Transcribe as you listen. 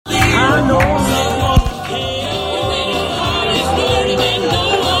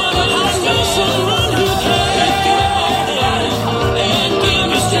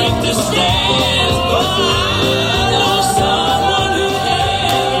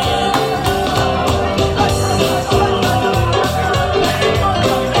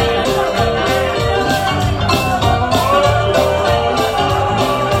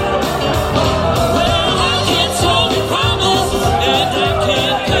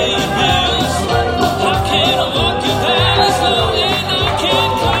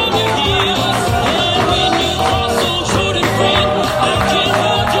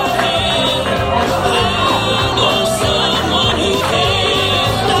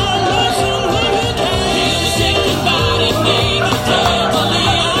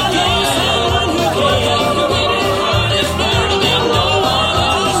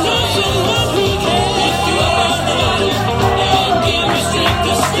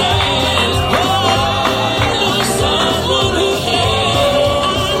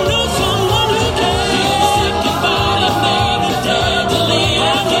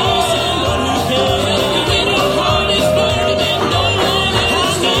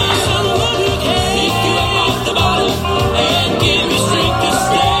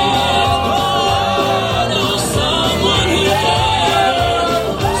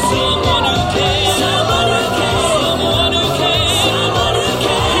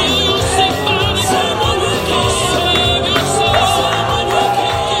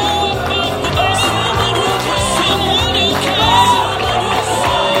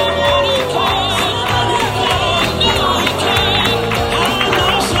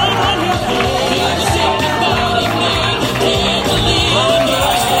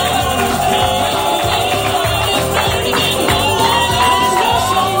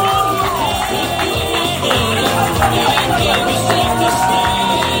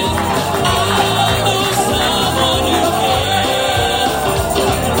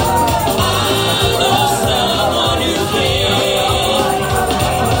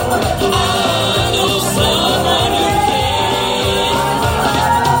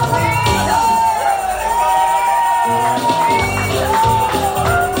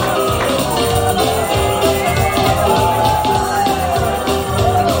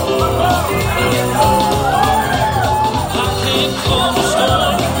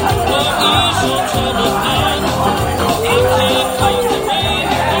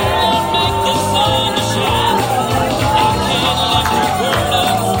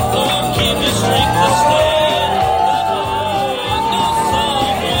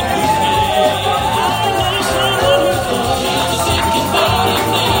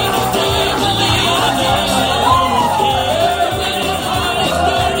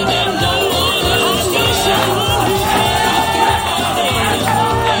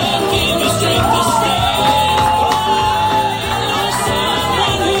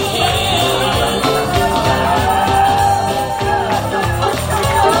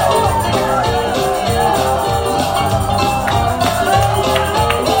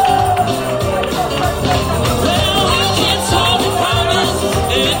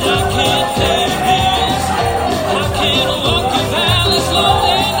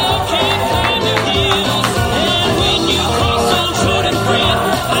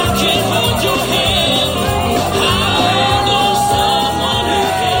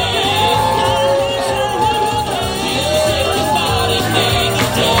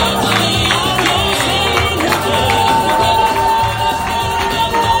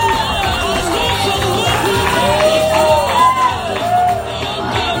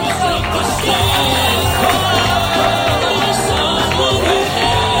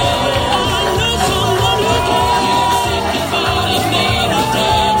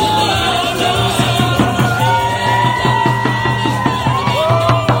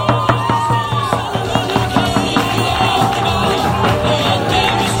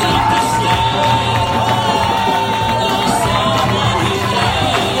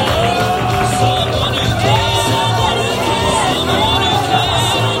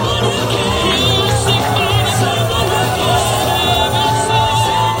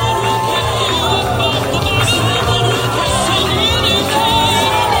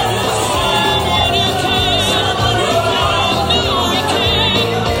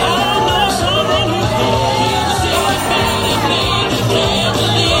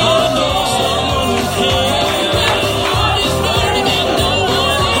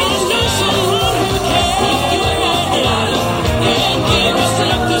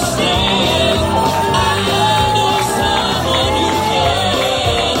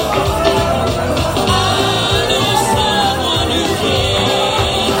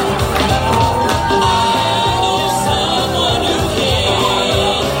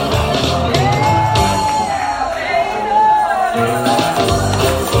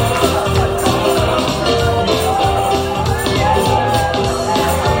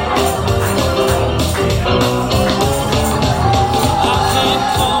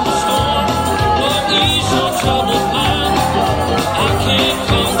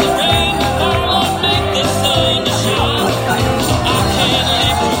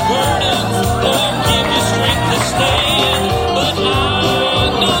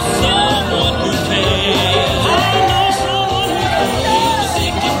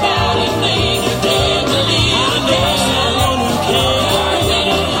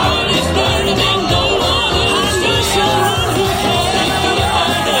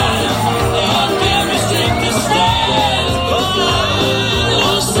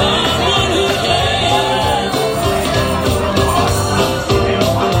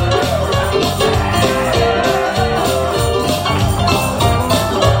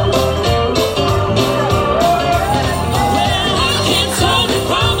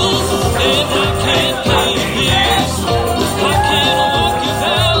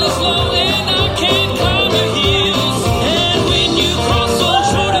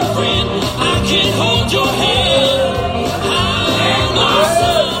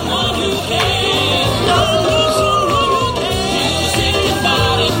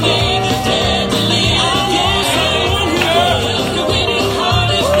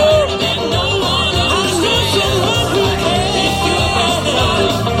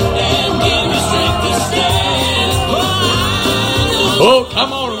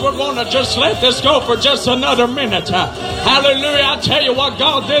we're going to just let this go for just another minute. Hallelujah. I tell you what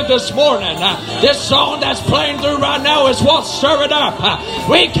God did this morning. This song that's playing through right now is what stirred it up.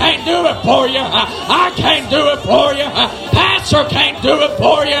 We can't do it for you. I can't do it for you. Pastor can't do it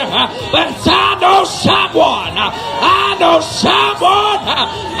for you. But I know someone. I know someone.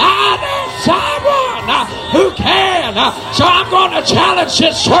 I know someone who can. So I'm going to challenge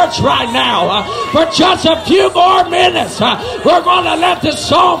this church right now. For just a few more minutes, we're going to let this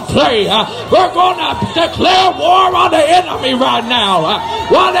song play. We're going to declare war on the enemy right now.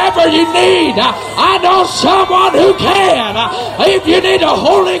 Whatever you need, I know someone who can. If you need a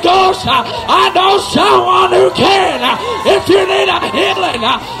Holy Ghost, I know someone who can. If you need a healing,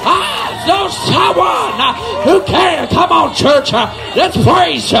 I know someone who can. Come on, church. Let's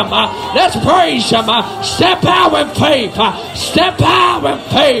praise Him. Let's praise Him. Step out in faith. Step out in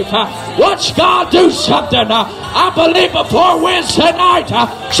faith. Watch God do something. I believe before Wednesday night,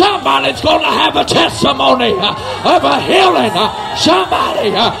 somebody's going to have a testimony of a healing. Somebody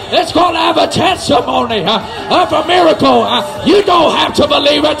is going to have a testimony of a miracle. You don't have to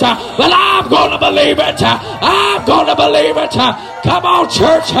believe it, but I'm going to believe it. I'm going to believe it. Come on,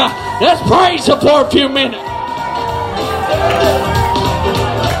 church. Let's praise Him for a few minutes.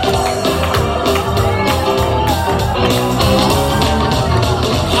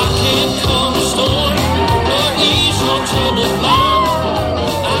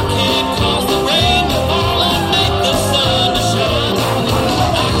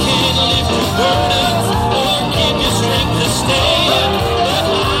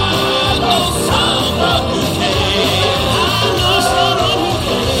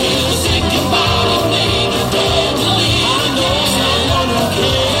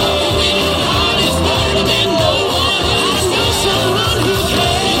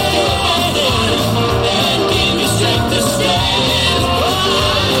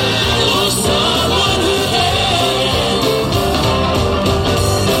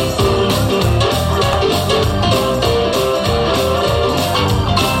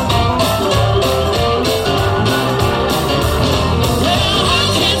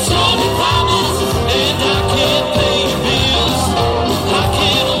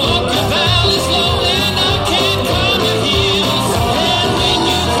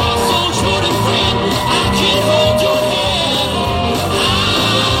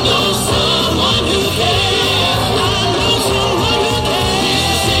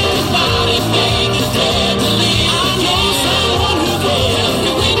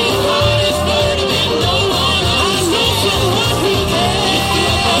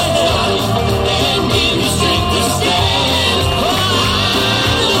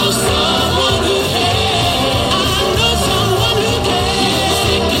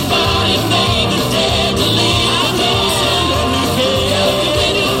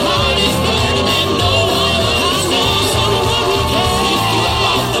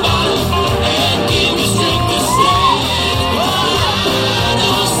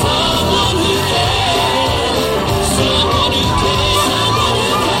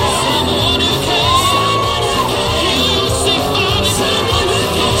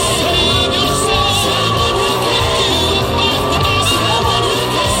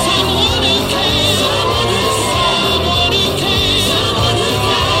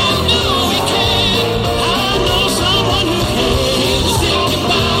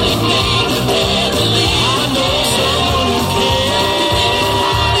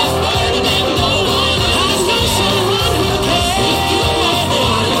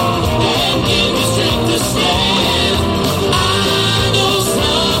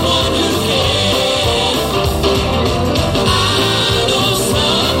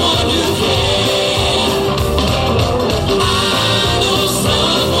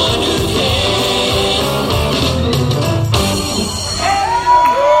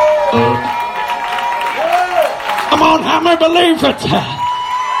 Believe it.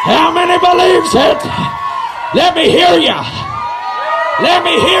 How many believes it? Let me hear you. Let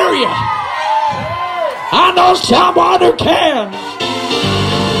me hear you. I know someone who can.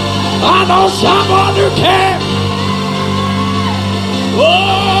 I know someone who can.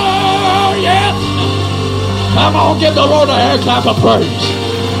 Oh, yes. Come on, give the Lord a hand clap of praise.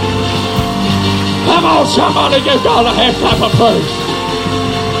 Come on, somebody give God a hand clap of praise.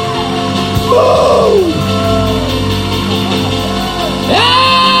 Woo!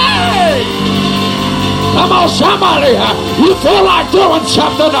 Hey! Come on, somebody. You feel like doing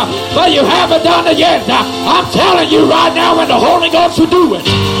something, but you haven't done it yet. I'm telling you right now, when the Holy Ghost will do it.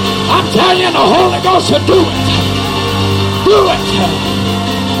 I'm telling you, the Holy Ghost will do it. Do it.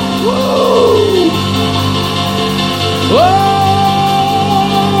 Woo! Whoa!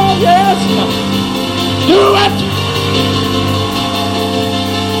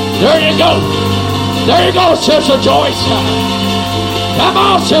 There you go. There you go, Sister Joyce. Come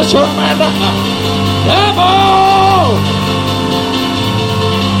on, Sister Amanda. Come on.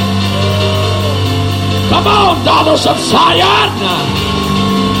 Come on, daughters of Zion.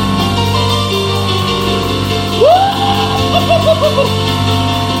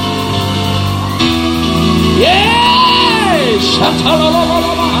 Yes.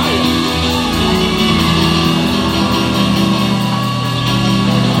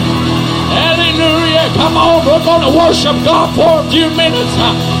 Hallelujah. Come on, we're going to worship God for a few minutes,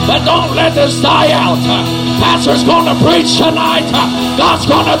 but don't let this die out. Pastor's going to preach tonight. God's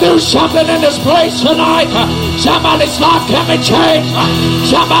going to do something in this place tonight. Somebody's life can be changed.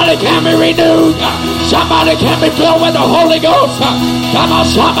 Somebody can be renewed. Somebody can be filled with the Holy Ghost. Come on,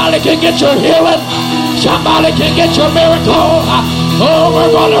 somebody can get your healing. Somebody can get your miracle. Oh,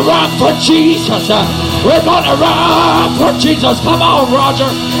 we're going to run for Jesus. We're going to run for Jesus. Come on, Roger.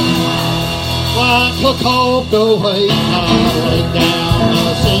 I took off the weight, I laid down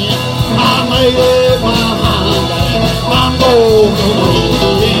the sin. I made up my mind that I'm going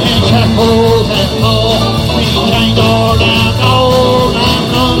away. In shackles and all, we chains are down, all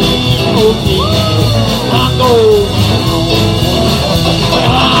I'm running for Jesus. I'm going on. Well,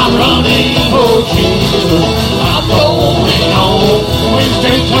 I'm running for Jesus. I'm going on. When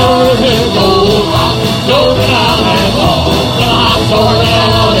straight to the goal, I know that I'm at home. I'm sorry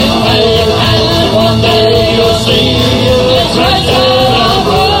out in faith. One day you'll see it's right that I'm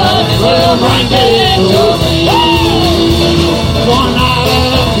running will bring victory. One night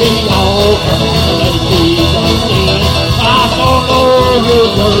at the altar, let Jesus in. I saw Lord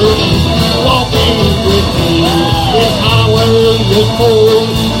your burden walking with me. This highway is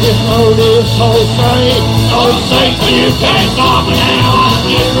full, this road is so straight. No Satan, you can't stop me now. I'm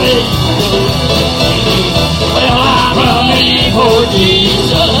getting ready to go. Well, I'm running for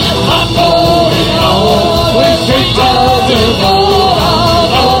Jesus. I'm going on. We're straight to the goal.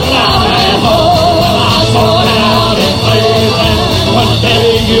 Oh, I'm at home. I saw it out in faith, and one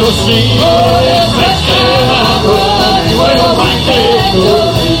day you'll see it's rest that I'm running. Well, my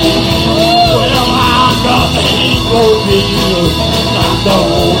victory. Well, I'm running for Jesus. I'm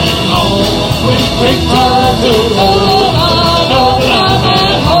going on. We're straight to the goal. Oh, I'm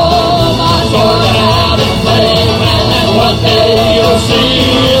at home. I saw it out in faith, and one day you'll see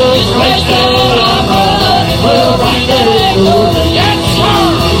it's rest that I'm running. We'll bring victory. Yes, sir.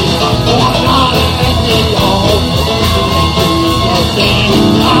 I'm not at the altar.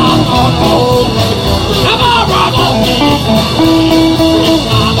 I'm on hold. Come on, brother.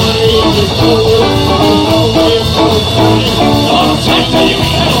 I'm ready to go. Don't take to you.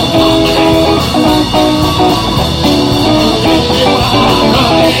 I'm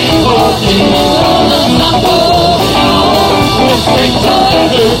running for Jesus. I'm going on. We're straight to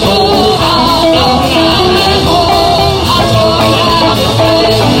the goal. I know I'm at home. I saw that the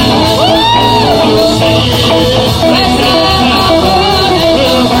faith you'll see it. Rest that I'm running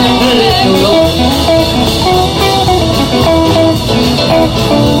will bring victory.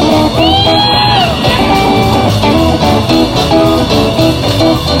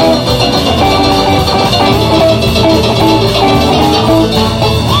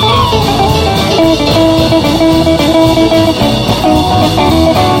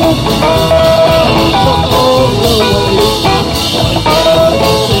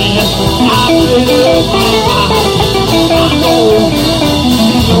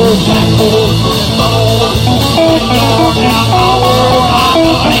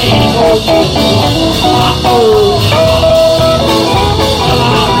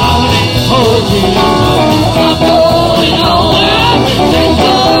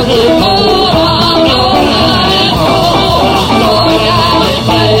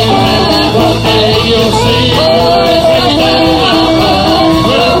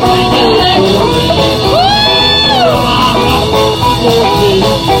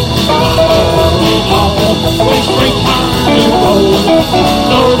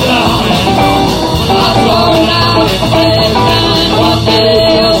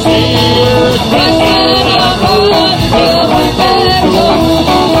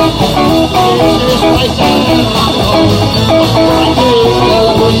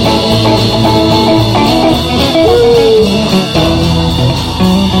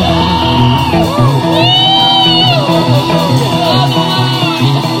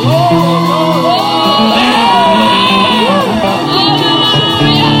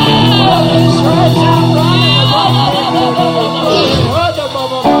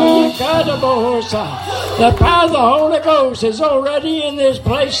 The power of the Holy Ghost Ghost is already in this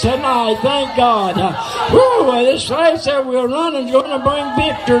place tonight. Thank God. This place that we're running is going to bring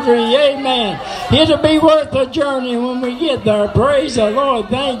victory. Amen. It'll be worth the journey when we get there. Praise the Lord.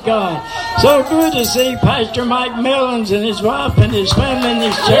 Thank God. So good to see Pastor Mike Mellons and his wife and his family and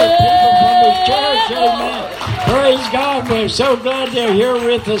his church. People from his church. Amen. Praise God. We're so glad they're here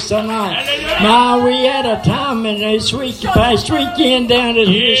with us tonight. Now, we had a time in this past weekend down at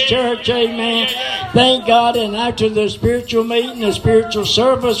his church. Amen. Thank God. And after the spiritual meeting, the spiritual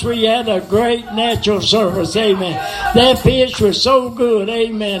service, we had a great natural service. Amen. That fish was so good.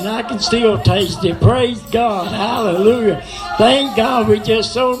 Amen. I can still taste it. Praise God. Hallelujah. Thank God. We're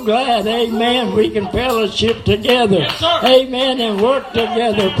just so glad. Amen. We can fellowship together. Yes, sir. Amen. And work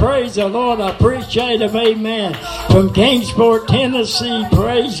together. Praise the Lord. I appreciate him. Amen. From Kingsport, Tennessee.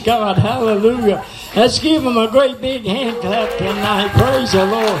 Praise God. Hallelujah. Let's give him a great big hand clap tonight. Praise the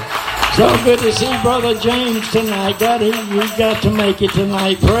Lord. So good to see Brother James tonight. We got to make it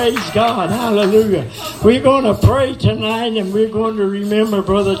tonight. Praise God. Hallelujah. We're going to pray tonight, and we're going to remember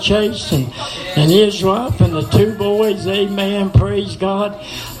Brother Chase and his wife and the two boys. Amen. Praise God.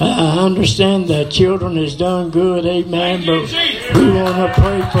 I understand the children has done good. Amen. But we want to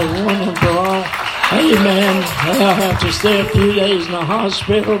pray for one and for all. Amen. I'll have to stay a few days in the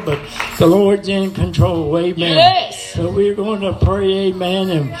hospital, but the Lord's in control. Amen. Yes. So we're going to pray. Amen.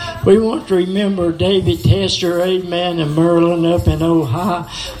 And we want to remember David Tester. Amen. And Merlin up in Ohio.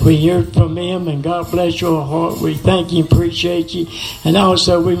 We heard from him, and God bless your heart. We thank you, appreciate you. And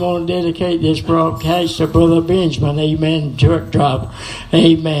also we want to dedicate this broadcast to Brother Benjamin. Amen. Truck driver.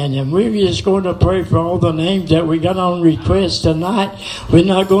 Amen. And we're just going to pray for all the names that we got on request tonight. We're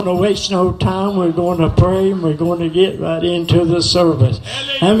not going to waste no time. We're going to pray, and we're going to get right into the service.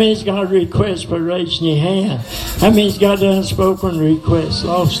 How many's got a request for raising your hand? How many's got unspoken requests,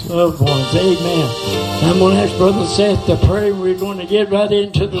 lost loved ones? Amen. I'm going to ask Brother Seth to pray. We're going to get right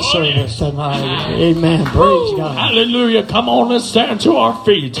into the service tonight. Amen. Praise God. Hallelujah. Come on, let's stand to our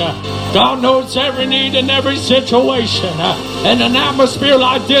feet. God knows every need in every situation. And an atmosphere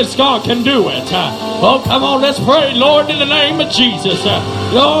like this, God can do it. Oh, come on, let's pray, Lord, in the name of Jesus.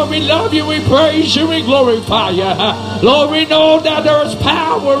 Lord, we love you, we praise you, we glorify you. Lord, we know that there is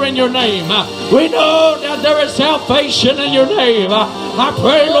power in your name. We know that there is salvation in your name. I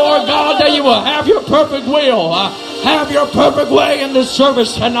pray, Lord God, that you will have your perfect will. Have your perfect way in this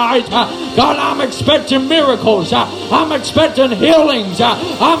service tonight. God, I'm expecting miracles. I'm expecting healings.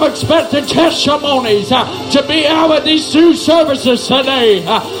 I'm expecting testimonies to be out at these two services today.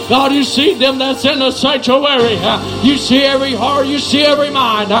 God, you see them that's in the sanctuary. You see every heart. You see every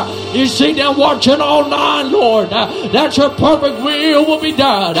mind. You see them watching online, Lord. That your perfect will be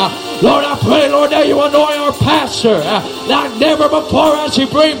done. Lord, I pray, Lord, that you anoint our pastor like never before as he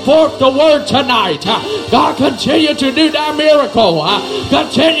bring forth the word tonight. God, continue to do that miracle.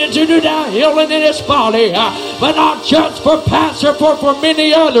 Continue to do that healing in his body. But not just for pastor, for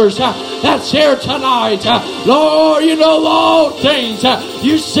many others that's here tonight. Lord, you know all things.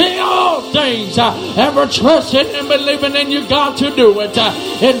 You see all things. And we're trusting and believing in you, God, to do it.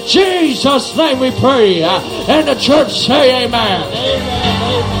 In Jesus' name we pray. And the church say amen.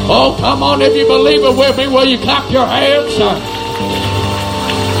 Oh, come on, if you believe it with me, will you clap your hands?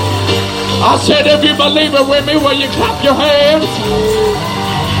 I said, if you believe it with me, will you clap your hands?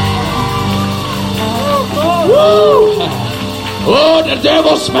 Woo! Oh, the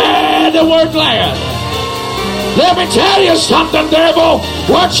devil's mad and we're glad. Let me tell you something, devil.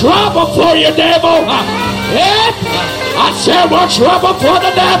 We're trouble for you, devil. Yeah? I said we're trouble for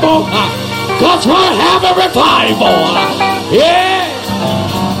the devil. Because we're having revival. Yeah.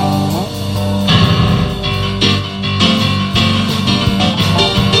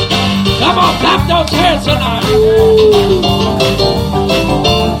 Come on, clap those hands tonight.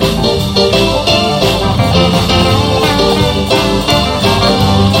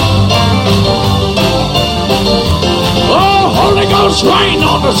 Oh, Holy Ghost, rain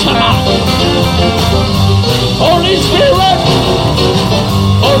on us tonight. Holy Spirit,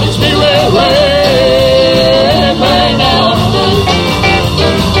 rain down.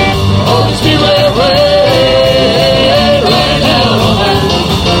 Holy Spirit, rain down.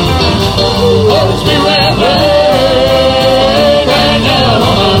 Holy Spirit, rain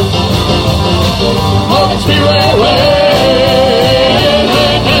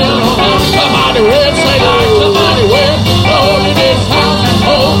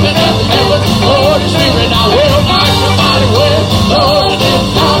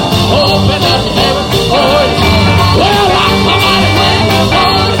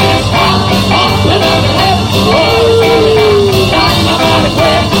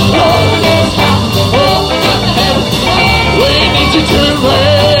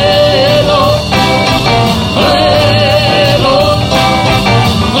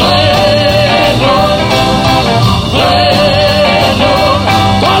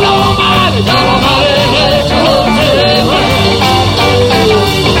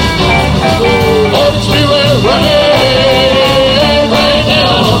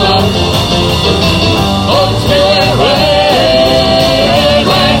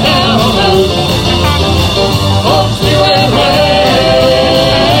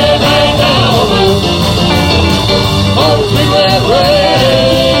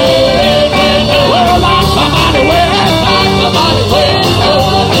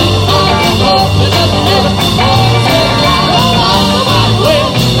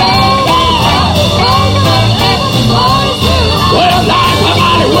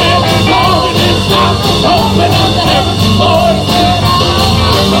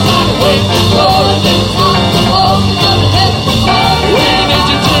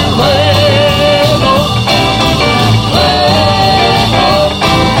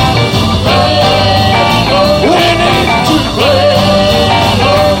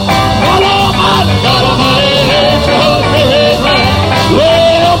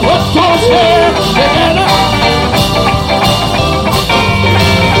God's here together.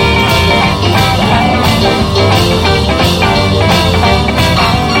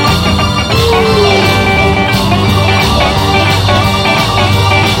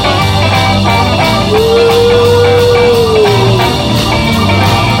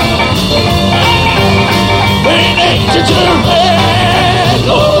 We need you to rain,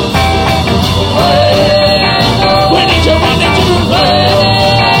 Lord. We need you to rain,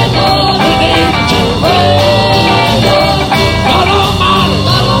 Lord. We need you to rain, Lord. God Almighty,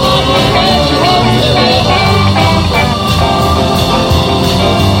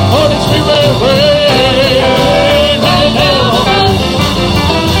 Holy Spirit, rain, rain down.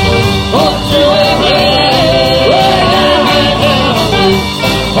 Holy Spirit, rain down.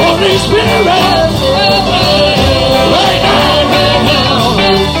 Holy Spirit, rain down.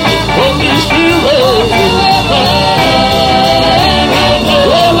 Holy Spirit,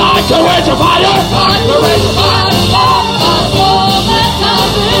 we'll like to raise a fire. We'll like to raise a fire.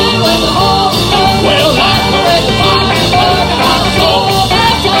 We'll like to raise a fire.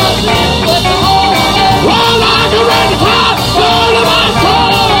 We'll like to raise a fire. Burn my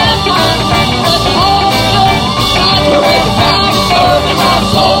soul. Burn my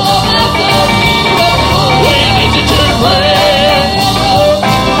soul. We need you to rain.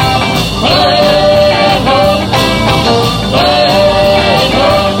 Rain, Lord. Rain,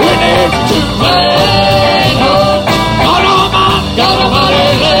 Lord. We need you to rain, Lord. God Almighty,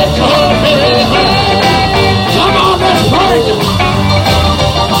 let your spirit rain. Come on, let's praise Him.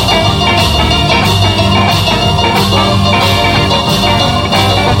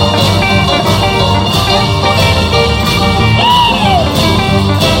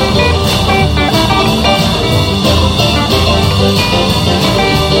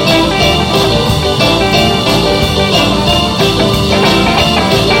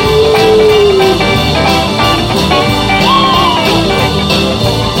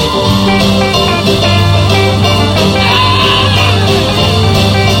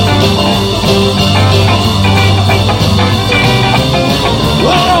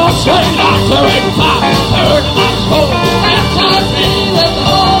 Well, say like the rain fire, burn my soul. Baptize me with the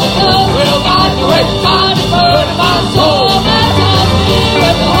Holy Ghost. Well, like the rain fire, burn my soul. Baptize me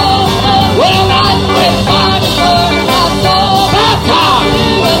with the Holy Ghost. Well, like the rain fire, burn my soul. Baptize me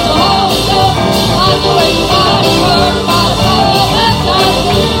with the Holy Ghost. Like the rain fire, burn my soul. Baptize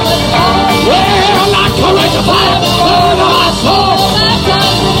me with the Holy Ghost. Well, like the rain fire, burn my soul.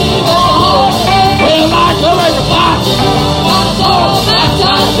 Baptize me with the Holy Ghost. Well, like the rain fire, my soul.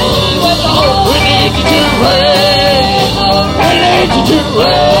 Baptize me with the Holy Ghost. We need you to rain. We need you to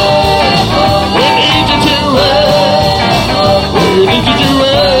rain. We need you to rain. We need you to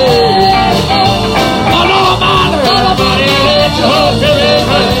rain. God Almighty, let your spirit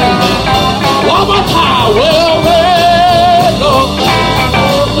rain. One more time, we'll rain, Lord.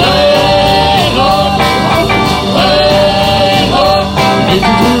 Rain, Lord. Rain, Lord. We need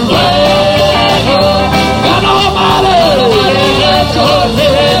you to rain, Lord. God Almighty, let your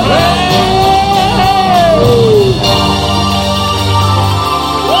spirit rain.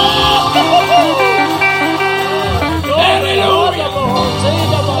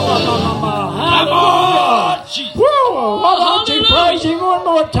 Why don't you praise Him one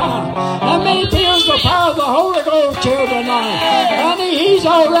more time? How many feels the power of the Holy Ghost here tonight? Honey, He's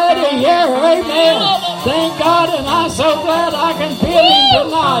already here. Amen. Thank God, and I'm so glad I can feel Him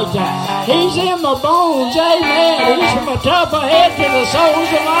tonight. He's in my bones. Amen. He's from the top of my head to the soles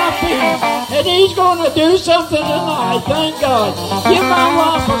of my feet. And He's going to do something tonight. Thank God. Give my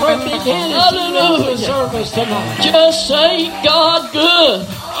wife a great big hand and the service tonight. Just say God good.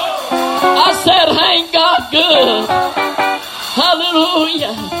 I said, ain't God good?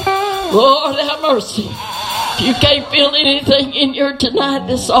 Hallelujah. Lord have mercy. If you can't feel anything in here tonight,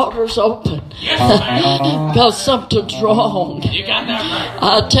 this altar's open. Because something's wrong. You got that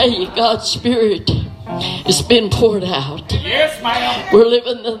right. I tell you, God's Spirit has been poured out. Yes, ma'am. We're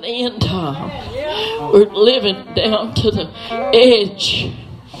living in the end time. We're living down to the edge.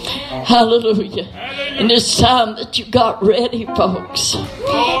 Hallelujah. And it's time that you got ready, folks.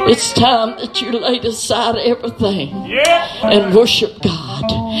 It's time that you laid aside everything and worship God.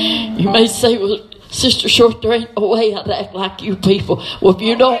 You may say, well, Sister Short, there ain't no way I'd act like you people. Well, if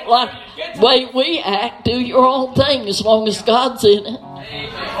you don't like the way we act, do your own thing as long as God's in it.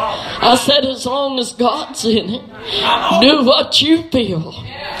 I said as long as God's in it, do what you feel.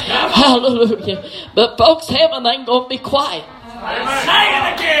 Hallelujah. But folks, heaven ain't going to be quiet. Say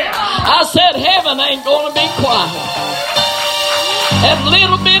it again. I said heaven ain't going to be quiet. And a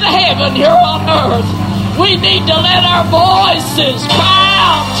little bit of heaven here on earth. We need to let our voices cry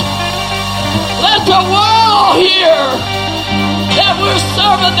out the world hear that we're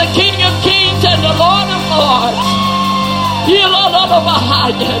serving the King of Kings and the Lord of Lords.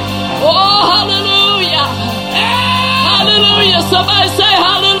 Oh, hallelujah. Hallelujah. Somebody say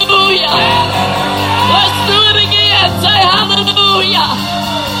hallelujah. Let's do it again. Say hallelujah.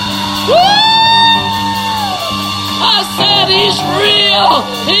 Woo! I said he's real.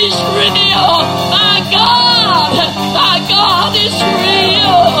 He's real. My God is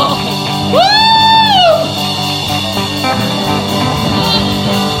real. Woo!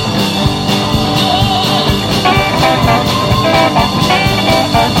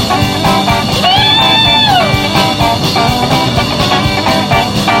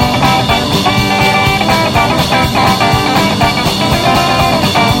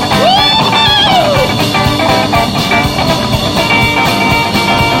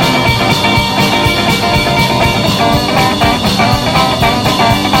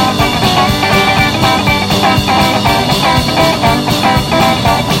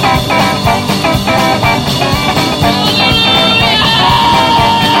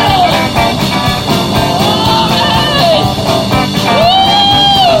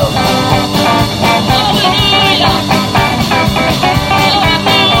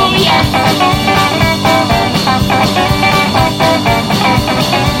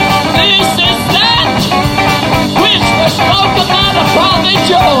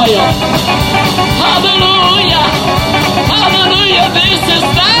 Hallelujah. Hallelujah. This is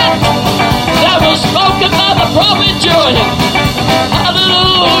that was spoken by the prophet Joel.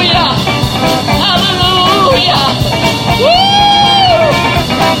 Hallelujah. Hallelujah. Woo!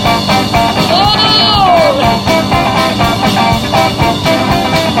 Oh!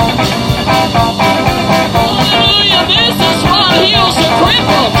 Hallelujah. This is what heals the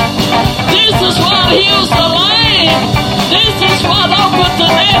crippled. This is what heals the lame. This is what opens the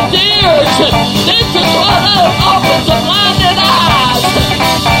deaf ears. This is what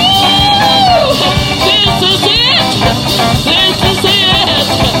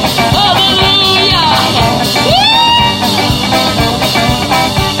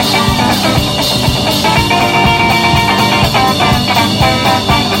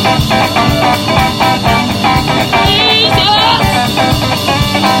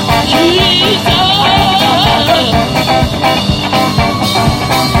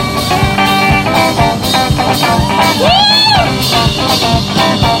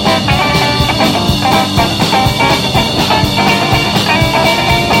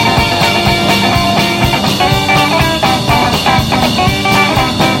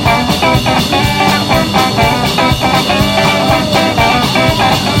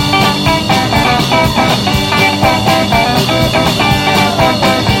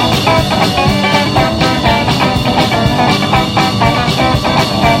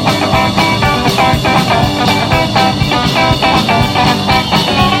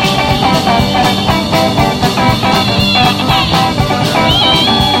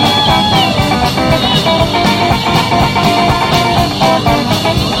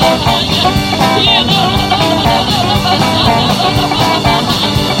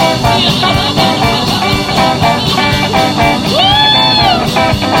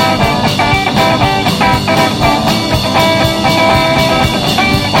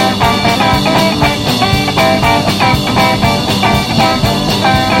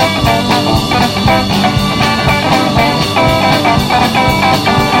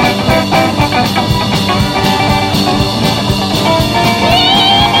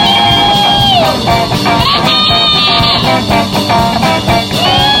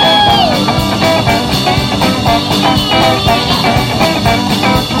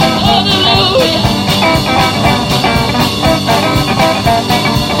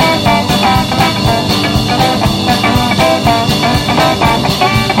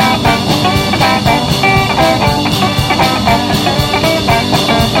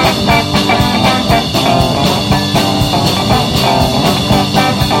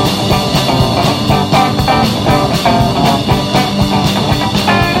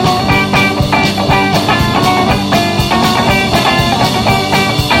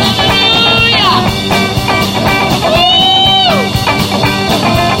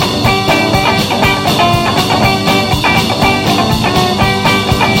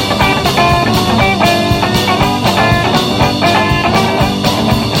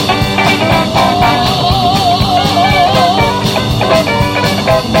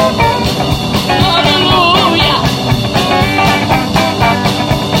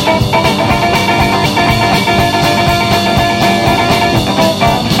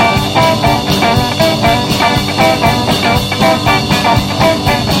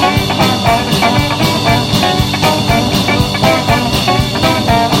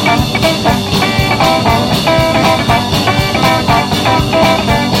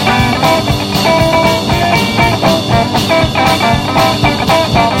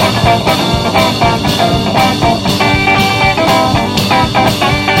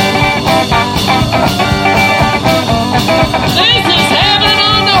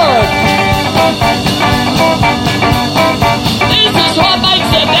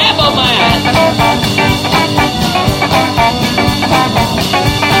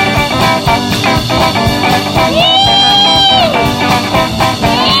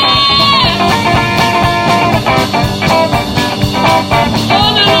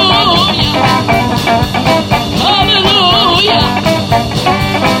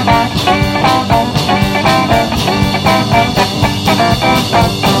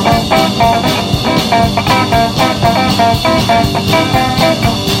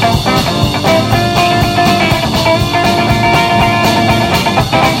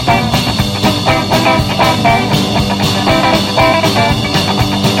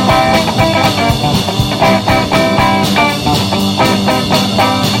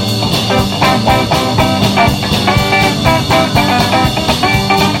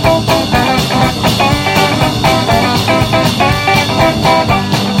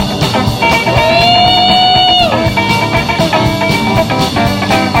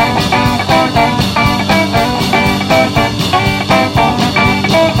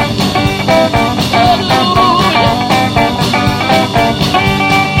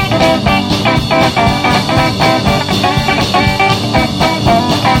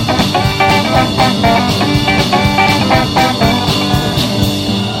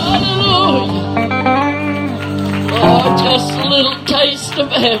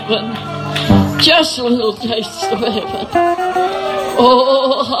heaven. Just a little taste of heaven.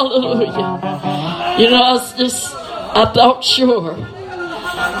 Oh, hallelujah. You know, I thought sure,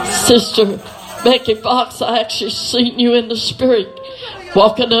 Sister Becky Fox, I actually seen you in the spirit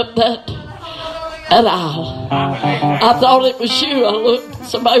walking up that aisle. I thought it was you. I looked,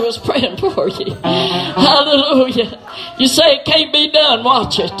 somebody was praying for you. Hallelujah. You say it can't be done,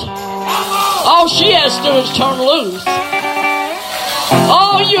 watch it. All she has to do is turn loose.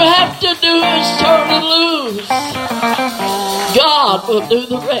 All you have to do is turn loose. God will do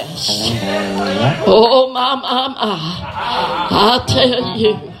the rest. Oh, my. I tell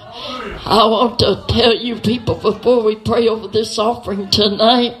you, I want to tell you people before we pray over this offering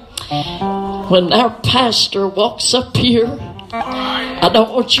tonight, when our pastor walks up here, I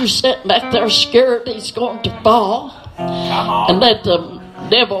don't want you sitting back there scared he's going to fall and let the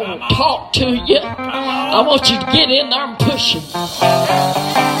devil talk to you. I want you to get in there and push him.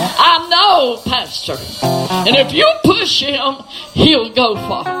 I know, Pastor. And if you push him, he'll go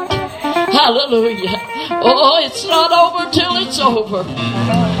for it. Hallelujah. Oh, it's not over till it's over.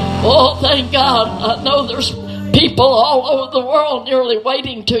 Oh, thank God. I know there's people all over the world nearly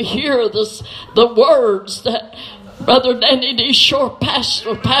waiting to hear the words that Brother Danny D. Shore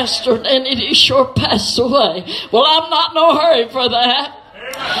Pastor Danny D. Shore passed away. Well, I'm not in no hurry for that.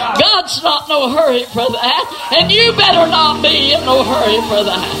 God's not in no hurry for that. And you better not be in no hurry for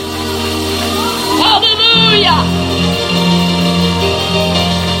that. Hallelujah.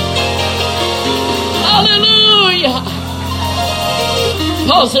 Hallelujah.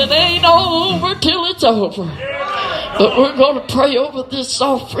 Because it ain't over till it's over. But we're going to pray over this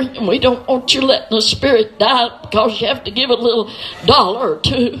offering, and we don't want you letting the spirit die because you have to give a little dollar or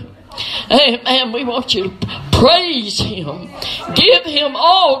two. Amen. We want you to praise him. Give him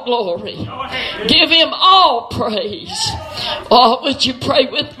all glory. Give him all praise. Oh, would you pray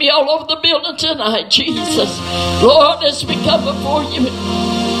with me all over the building tonight, Jesus? Lord, as we come before you,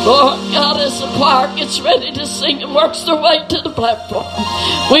 Lord God, as the choir gets ready to sing and works their way to the platform,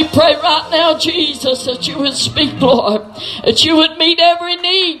 we pray right now, Jesus, that you would speak, Lord, that you would meet every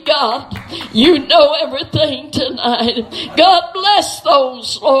need, God. You know everything tonight. God bless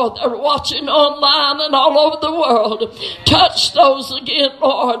those, Lord, that are watching online and all over the world. Touch those again,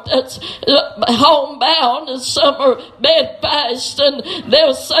 Lord, that's homebound, and some are bedfast, and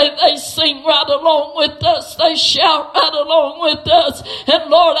they'll say they sing right along with us. They shout right along with us. And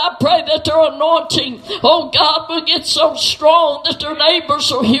Lord, I pray that their anointing, oh God, will get so strong that their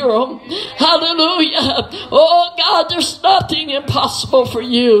neighbors will hear them. Hallelujah. Oh God, there's nothing impossible for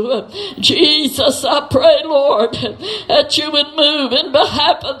you. Jesus, I pray, Lord, that you would move in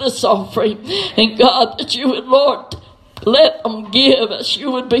behalf of this offering. And God, that you would, Lord, let them give as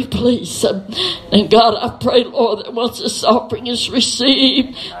you would be pleased. And God, I pray, Lord, that once this offering is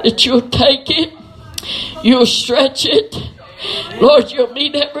received, that you'll take it, you'll stretch it, Lord, you'll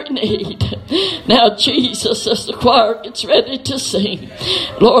meet every need. Now, Jesus, as the choir gets ready to sing,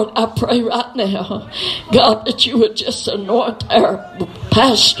 Lord, I pray right now, God, that you would just anoint our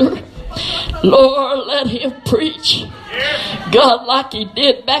pastor. Lord, let him preach, God, like he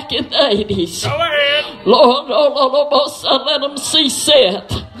did back in the 80s. Lord, let him see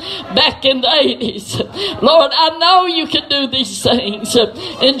Seth back in the 80s. Lord, I know you can do these things.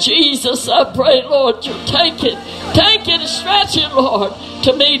 And Jesus, I pray, Lord, you take it and stretch it, Lord,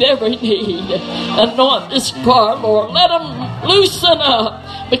 to meet every need. Anoint this choir, Lord. Let them loosen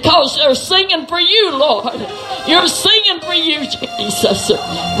up, because they're singing for you, Lord. You're singing for you, Jesus.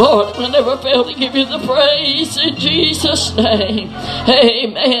 Lord, we'll never fail to give you the praise in Jesus' name.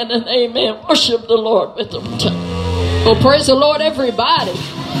 Amen and amen. Worship the Lord with them. Well, praise the Lord, everybody.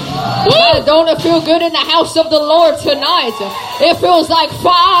 Don't it feel good in the house of the Lord tonight? It feels like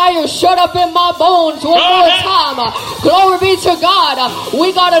fire shut up in my bones one more time. Glory be to God.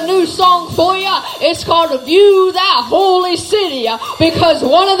 We got a new song for you. It's called View That Holy City. Because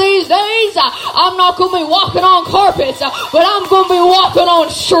one of these days, I'm not going to be walking on carpets, but I'm going to be walking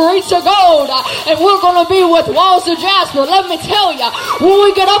on streets of gold. And we're going to be with walls of jasper. Let me tell you, when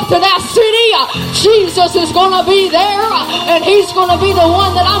we get up to that city, Jesus is going to be there, and he's going to be the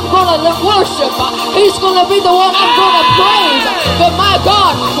one that I'm going to worship. He's going to be the one I'm going to praise. But my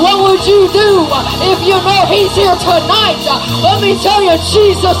God, what would you do if you know he's here tonight? Let me tell you,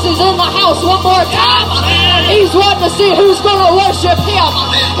 Jesus is in the house one more time. He's wanting to see who's going to worship him.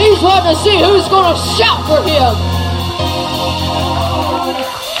 He's wanting to see who's going to shout for him.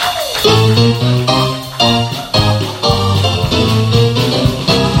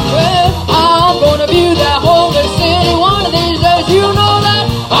 Well, I'm going to view that holy city one of these days. You know that.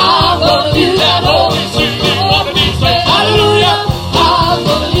 I'm going to view that holy city one of these days. Hallelujah. I'm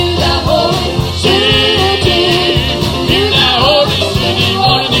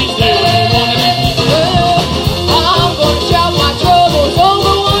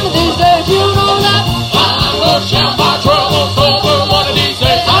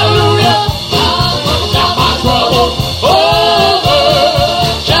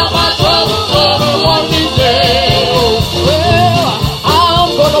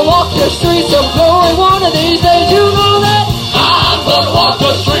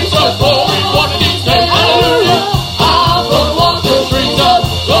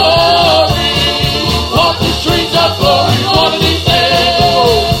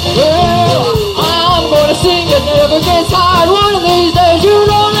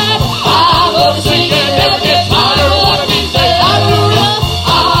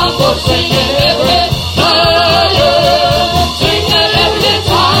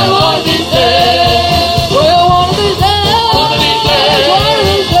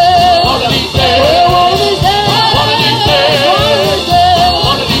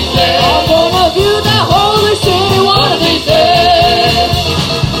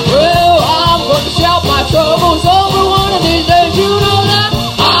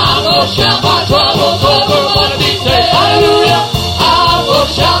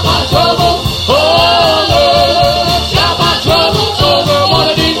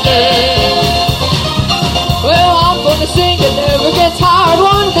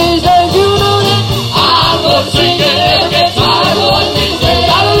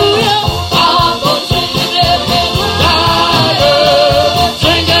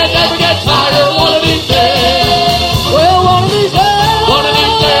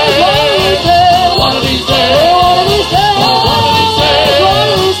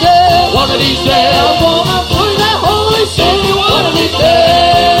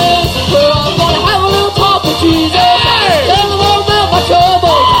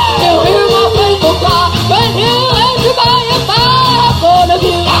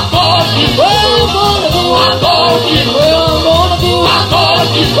going to do. Well, I'm gonna do. I'm going to do. Well, I'm gonna do. I'm going to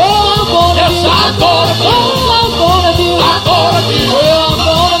do. Well, I'm gonna Yes, do. I'm going to do. Well, I'm gonna do. I'm going to do. Well, I'm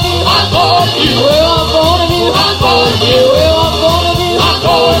gonna do. I'm going to do. Well, I'm gonna do. I'm going to do. Well, I'm gonna do. I'm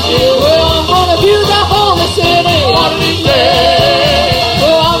going to do. Well, I'm gonna view the holy city. What did he say?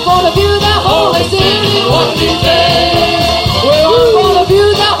 Well, I'm gonna view the holy city. What did he say? Well, I'm gonna view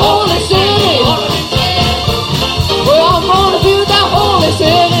the holy city. Well, I'm gonna view the holy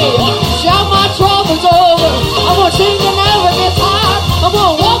city. Shout my troubles over. I'm gonna sing and never get tired. I'm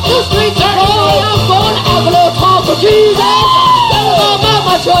gonna walk the streets of glory. I'm gonna have a little talk with Jesus. Tell him all about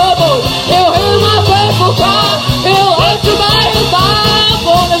my troubles. He'll hear my faithful cry. He'll answer by his fire. I'm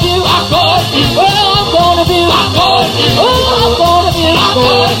gonna view. I'm going to do. Well, I'm gonna view. I'm going to do. Well, I'm gonna view. I'm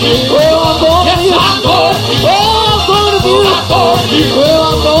going to do. Well, I'm gonna Yes, view. I'm going to do. Well, I'm gonna view. I'm going to do. Well,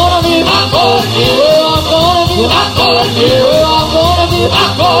 I'm gonna view. I'm going to do. Well, I'm gonna view. I'm going to do. Well, I'm gonna view.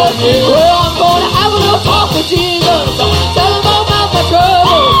 I'm going to do. Well, I'm gonna have a little talk with Jesus. Tell him all about my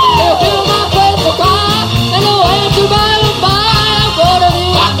trouble. He'll hear my faithful cry, and he'll answer by the fire. I'm gonna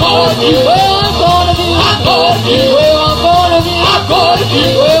view. I'm going to do. Well, I'm gonna view. I'm going to do. Well, I'm gonna view. I'm going to do.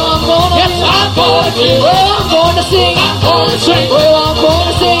 Well, I'm gonna Yes, view. I'm going to do. Well, I'm gonna sing. I'm going to sing. Well, I'm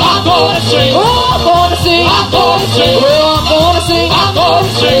gonna sing. I'm going to sing. Well, I'm gonna sing. I'm going to sing. Well, I'm gonna sing. I'm going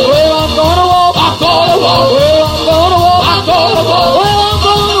to sing. Well, I'm gonna walk. I'm going to walk. Well, I'm gonna walk. I'm going to walk. Well, I'm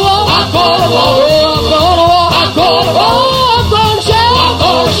gonna walk. I'm going to walk. Well, I'm gonna walk. I'm going to walk. Oh, I'm gonna shout. I'm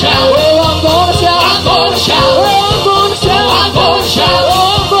going to shout. Well, I'm gonna shout. I'm going to shout. Well, I'm gonna shout. I'm going to shout.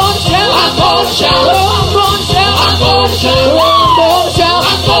 Well, I'm gonna shout. I'm going to shout. Well, I'm gonna shout. I'm going to shout. Well, I'm gonna shout.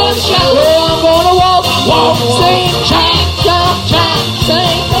 I'm going to shout. Well, I'm gonna walk. Walk, Sing. shout, Shout. shout,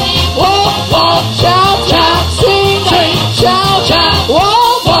 Sing. Walk. walk, Shout. shout, Sing. sing, Shout. shout,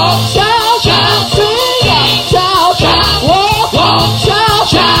 Walk. walk, Shout. shout, Sing. Shout. shout, Walk. walk, Shout.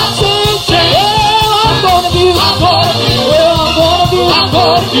 shout, Sing. sing. Well, I'm gonna view. I'm going to do. Well, I'm gonna view. I'm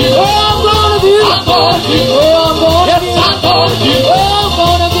going to do. Well, I'm gonna view. I'm going to do. Well, I'm gonna Yes, view. I'm going to do. Well, I'm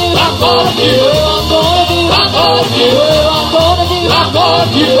gonna view. I'm going to do. Well, I'm gonna view. I'm going to do. Well, I'm gonna view. I'm going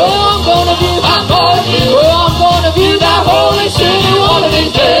to do. Well, I'm gonna view. I'm going to do. Well, I'm gonna view that holy city one of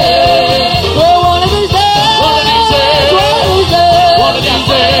these days. Well, one of these days. One of these days. One of these days. One of these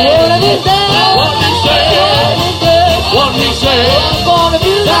days. One of these days. One of these days. One of these days. One of these days. I'm gonna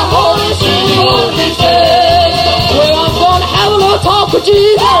view That that holy city one of these days. Well, I'm gonna have a little talk with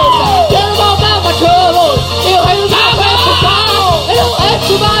Jesus. Tell him all about my troubles. He'll hear my faithful cry. He'll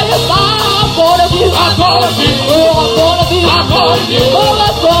answer by his fire. I'm gonna view. I'm going to do. Well, I'm gonna view. I'm going to do. Well,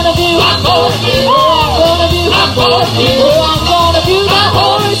 I'm gonna view. I'm going to do. Well, I'm gonna view. I'm going to do. Well, I'm gonna view that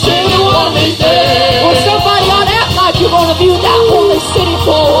holy city one of these days. Well, somebody ought to act like you're gonna view that holy city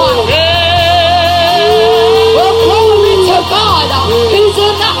for a while. Well, glory to God. He's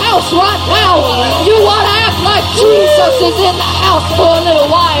in the house right now. You want to act like Jesus is in the house for a little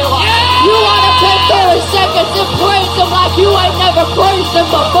while. You want to take 30 seconds and praise him like you ain't never praised him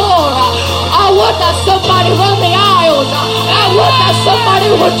before. I would that somebody run the aisles. I would that somebody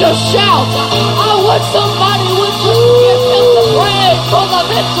would just shout. I would somebody would just give him the praise for the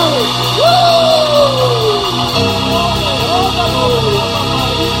victory.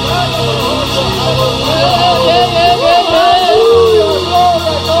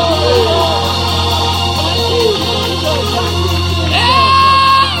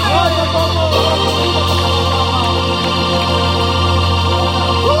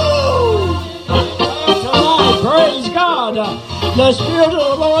 Praise God. The Spirit of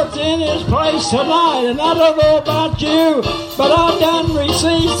the Lord's in His place tonight. And I don't know about you, but I've done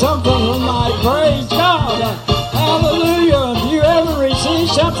received something tonight. Praise God. Hallelujah. If you ever receive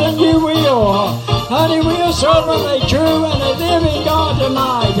something, you will. Honey, we're serving a true and a living God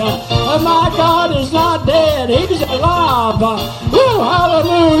tonight. And my God is not dead. He's alive. Woo,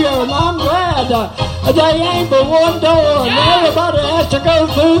 hallelujah. And I'm glad they ain't but one door. And everybody has to go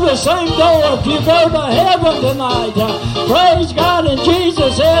through the same door if you go to heaven tonight. Praise God. And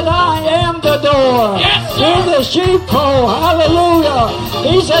Jesus said, I am the door. Through the sheepfold. Hallelujah.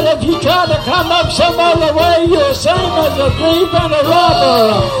 He said, if you try to come up some other way, you're the same as a thief and a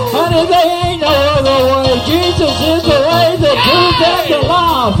robber. Honey, they ain't no other way. Jesus is the way, the truth, and the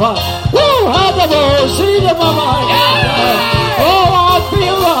life. Woo, hallelujah. See them of my Oh, I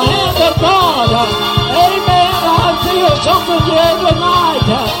feel the hand of God. Amen. I feel something here tonight.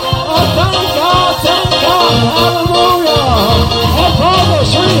 Thank God, thank God. Hallelujah. And Father,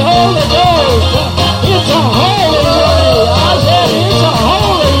 sweet Holy Ghost. It's a holy way. I said it's a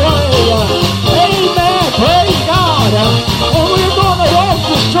holy way. Amen. Praise God. And we're going to walk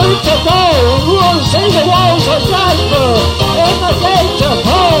the streets of gold. And we're going to see the walls of jasper and the gates of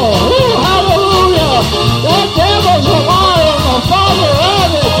pearl.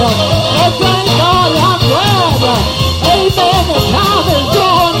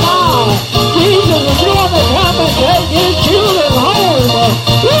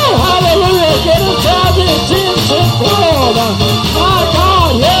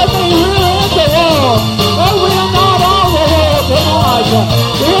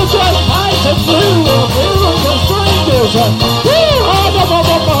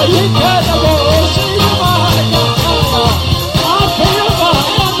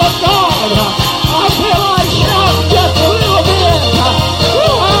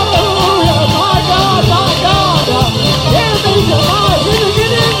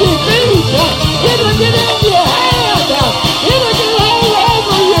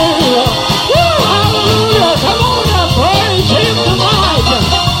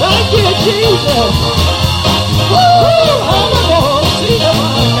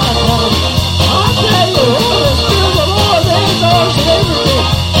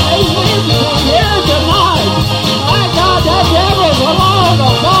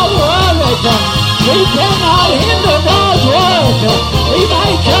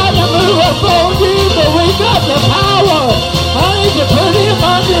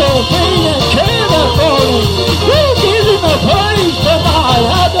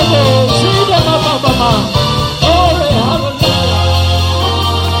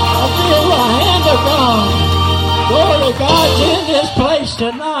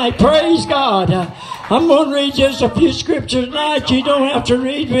 tonight. Praise God. I'm going to read just a few scriptures tonight. You don't have to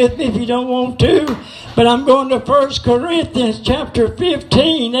read with me if you don't want to. But I'm going to 1 Corinthians chapter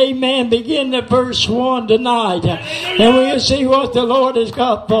 15. Amen. Begin at verse 1 tonight. And we'll see what the Lord has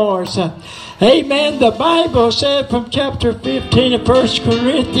got for us. Amen. The Bible said from chapter 15 of 1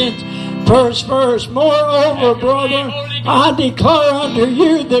 Corinthians, first verse, moreover, brethren, I declare unto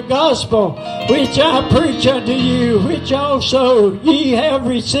you the gospel which I preach unto you, which also ye have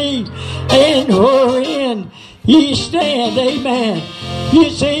received, and wherein ye stand. Amen. You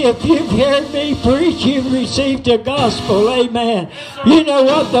see, if you've heard me preach, you've received the gospel. Amen. You know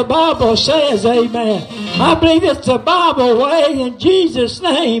what the Bible says. Amen. I believe it's the Bible way in Jesus'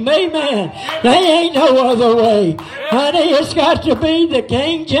 name. Amen. There ain't no other way. Honey, it's got to be the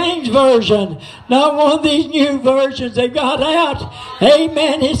King James Version. Not one of these new versions they got out.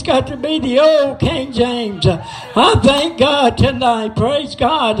 Amen. It's got to be the old King James. I thank God tonight. Praise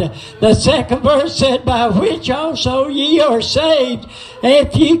God. The second verse said, by which also ye are saved,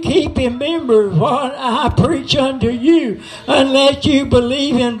 if you keep in memory what I preach unto you, unless you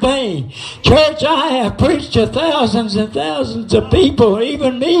believe in vain. Church, I have preached to thousands and thousands of people,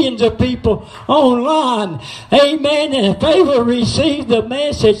 even millions of people online. Amen. And if they will receive the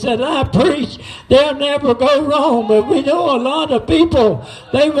message that I preach, they'll never go wrong. But we know a lot of people,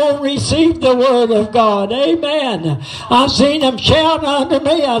 they won't receive the word of God. Amen. I've seen them shout under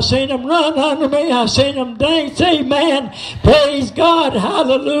me. I've seen them run under me. I've seen them dance. Amen. Praise God.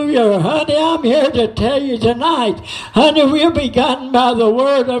 Hallelujah. Honey, I'm here to tell you tonight, honey, we'll be gotten by the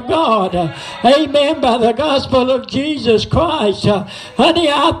word of God. Amen. By the gospel of Jesus Christ. Honey,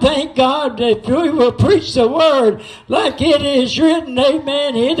 I thank God that we will preach the word like it is written.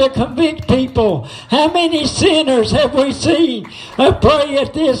 Amen. It'll convict people. How many sinners have we seen pray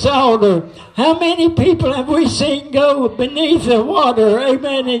at this altar? How many people have we seen go beneath the water?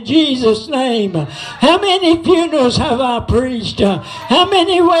 Amen. In Jesus' name. How many funerals have I preached? How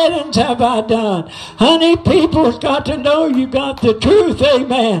many weddings have I done? Honey, people's got to know you got the truth.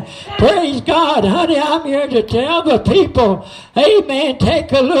 Amen. Praise God. Honey, I'm here to tell the people. Amen.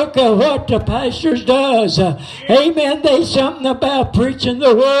 Take a look at what the pastors does. Amen. There's something about preaching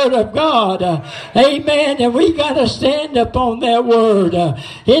the word of God. Amen. And we got to stand up on that word.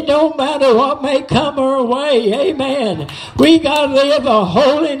 It don't matter what may come our way. Amen. We got to live a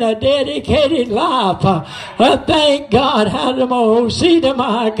holy and a dedicated life. Thank God.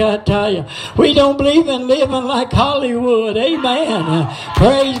 We don't believe in living like Hollywood. Amen.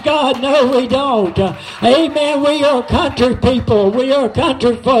 Praise God. No, we don't. Amen. We are country people. We are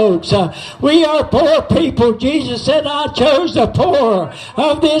country folks. We are poor people. Jesus said, I chose the poor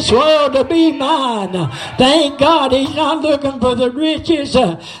of this world to be mine. Thank God. He's not looking for the riches.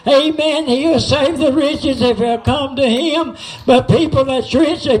 Amen. He'll save the riches if they'll come to him. But people that's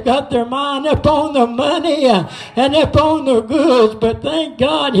rich, they've got their mind upon the money and upon the goods. But thank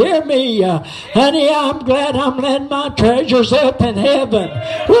God, hear me. Honey, I'm glad I'm letting my treasures up in heaven.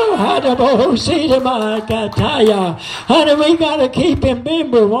 Honey, we got to keep in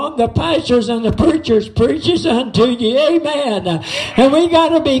memory what the pastors and the preachers preaches unto you. Amen. And we got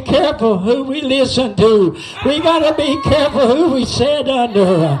to be careful who we listen to. We got to be careful who we sit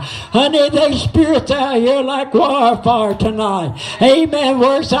under. Honey, there's spirits out here like wildfire tonight. Amen.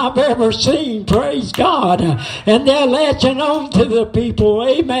 Worst I've ever seen. Praise God. And they're latching on to the people.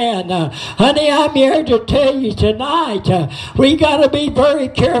 Amen. Honey, I'm here to tell you tonight, we got to be very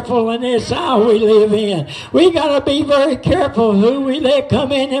careful in this hour we live in. We got to be very careful who we let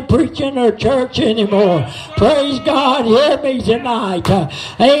come in and preach in our church anymore. Praise God. Hear me tonight.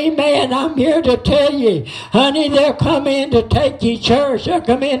 Amen. I'm here to tell you, honey, they'll come in to take you church. They'll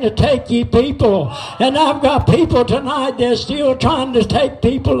come in to take you people. And I've got people tonight that's still trying to take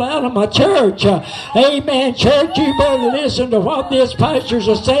people out of my church. Amen. Church, you better listen to what these pastors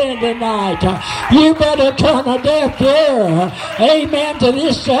are saying tonight. You better turn a deaf ear. Amen. To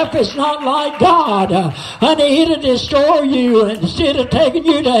this stuff. It's not like God. Honey, it'll destroy you. Instead of taking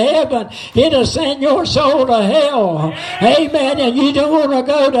you to heaven, it'll send your soul to hell. Amen. And you don't want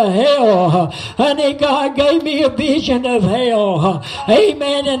to go to hell. Honey, God gave me a vision of hell.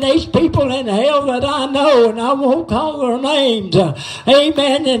 Amen. And these people in hell that I know, and I won't call their names.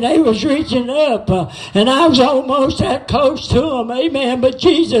 Amen. And they was reaching up. And I was almost that close to them. Amen. But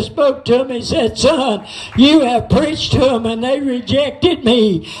Jesus spoke to me and said, son, you have preached to them and they rejected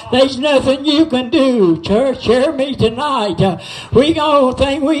me. There's nothing you can do. Church, hear me tonight. The only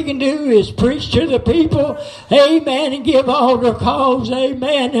thing we can do is preach to the people. Amen. And give altar calls.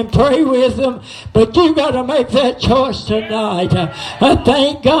 Amen. And pray with them, but you got to make that choice tonight.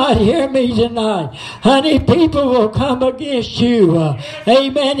 Thank God, hear me tonight. Honey, people will come against you.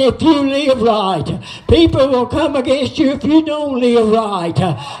 Amen, if you live right. People will come against you if you don't live right.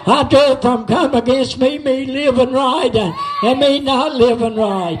 I dread from come against me living right and me not living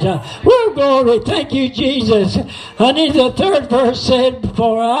right. Well, glory, thank you, Jesus. Honey, the third verse said,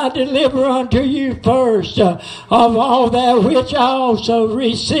 for I deliver unto you first of all that which I also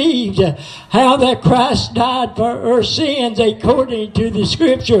received, how that Christ died for our sins according to the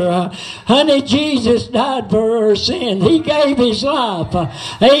scripture. Honey, Jesus died for our sins. He gave his life.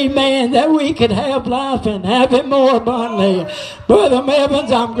 Amen, that we could have life and have it more abundantly. Brother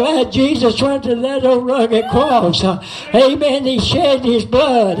Evans, I'm glad Jesus went to that old rugged cross. Amen, he shed his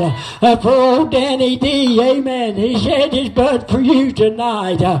blood for old Danny D. Amen, he shed his blood for you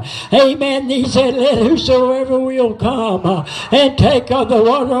tonight. Amen, he said, let whosoever will come and take of the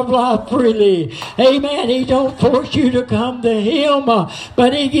water of life freely. Amen, he don't force you to come to him,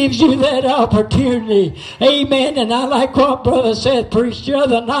 but he gives you that opportunity. Amen, and I like what Brother Seth preached the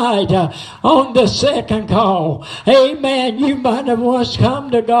other night on the second call. Amen, you might have once come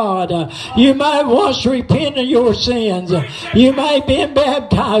to God. You might once repent of your sins. You might have been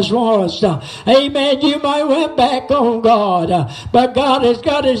baptized once. Amen, you might went back on God, but God has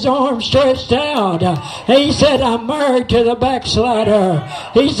got his arms stretched out. He said, I'm married to the backslider.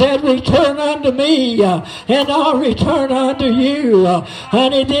 He said, return unto me, and I'll return unto you.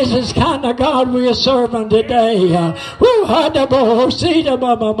 Honey, this is kind of God we're serving today.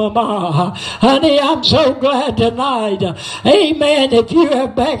 Honey, I'm so glad tonight. Amen. If you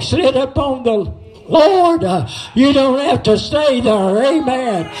have backslid upon the Lord, you don't have to stay there.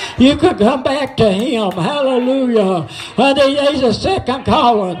 Amen. You could come back to him. Hallelujah. There's a second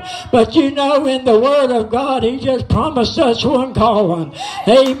calling. But you know, in the Word of God, he just promised us one calling.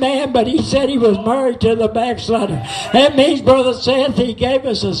 Amen. But he said he was married to the backslider. That means, Brother Seth, he gave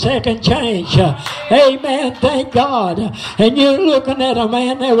us a second chance. Amen. Thank God. And you're looking at a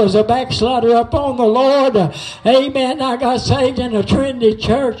man that was a backslider upon the Lord. Amen. I got saved in a Trinity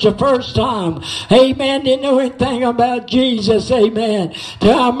church the first time. Amen. Didn't know anything about Jesus. Amen.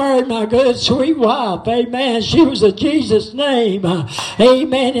 Till I married my good sweet wife. Amen. She was a Jesus name.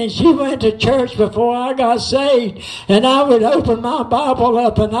 Amen. And she went to church before I got saved. And I would open my Bible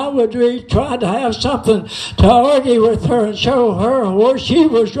up and I would try to have something to argue with her and show her where she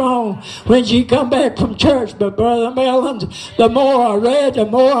was wrong when she come back from church. But Brother Mellons, the more I read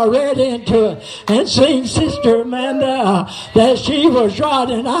into it and seen Sister Amanda that she was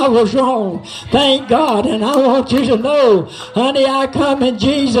right and I was wrong. Thank God. And I want you to know, honey, I come in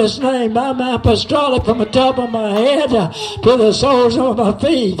Jesus' name. I'm apostolic from the top of my head to the soles of my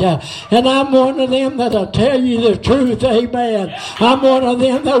feet. And I'm one of them that'll tell you the truth. Amen. I'm one of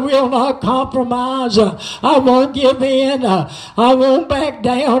them that will not compromise. I won't give in. I won't back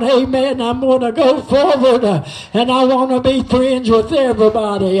down. Amen. I'm going to go forward. And I want to be friends with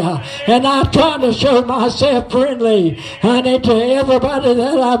everybody. And I try to show myself friendly, honey, to everybody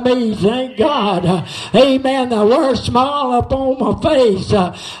that I meet. Thank God. Amen. I wear a smile upon my face.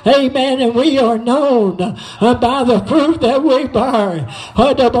 Amen. And we are known by the fruit that we bear.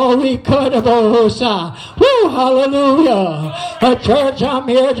 Woo, hallelujah. Church, I'm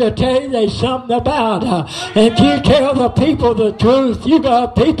here to tell you there's something about if you tell the people the truth, you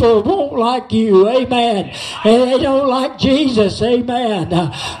got people who won't like you. Amen. And they don't like Jesus. Amen.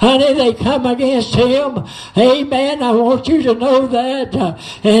 Honey, they come against him. Amen. I want you to know that.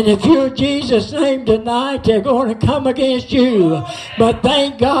 And if you're Jesus' name tonight, they're going to come against you. But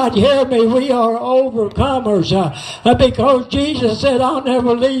thank God, hear me, we are overcomers. Because Jesus said, I'll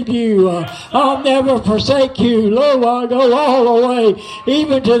never leave you. I'll never forsake you. Lo, I'll go all the way,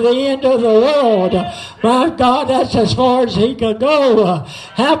 even to the end of the world. My God, that's as far as he can go.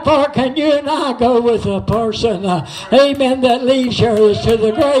 How far can you and I go with a person? Amen, that leaves here is to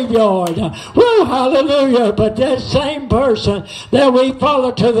the graveyard. Woo, hallelujah. But that same person that we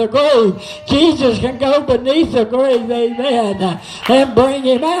follow to the grave, Jesus can go beneath the grave, amen, and bring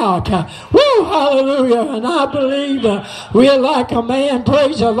him out. Woo, hallelujah. And I believe we're like a man,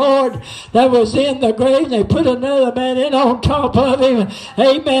 praise the Lord, that was in the grave and they put another man in on top of him.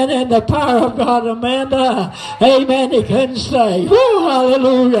 Amen. And the power of God, Amanda, amen, he couldn't stay. Woo,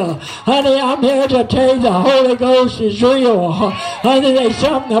 hallelujah. Honey, I'm here to tell you the Holy Ghost is real. Honey, there's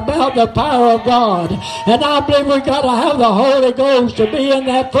something about the power of God. And I believe we got to have the Holy Ghost to be in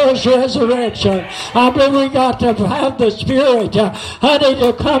that first resurrection. I believe we got to have the Spirit, honey,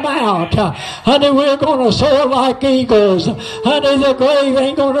 to come out. Honey, we're going to soar like eagles. Honey, the grave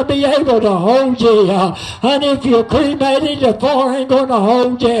ain't going to be able to hold you. Honey, if you're cremated, the fire ain't going to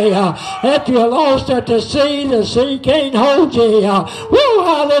hold you. If you're lost at the sea can't hold you. Woo,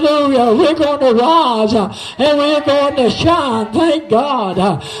 hallelujah. We're going to rise and we're going to shine. Thank God.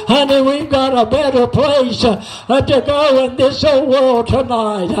 Honey, we've got a better place to go in this old world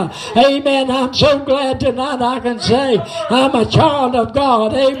tonight. Amen. I'm so glad tonight I can say I'm a child of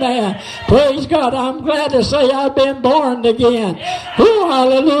God. Amen. Praise God. I'm glad to say I've been born again. Woo,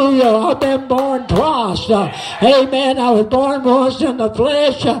 hallelujah. I've been born twice. Amen. I was born once in the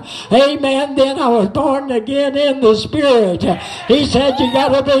flesh. Amen. Then I was born again in the spirit. He said you got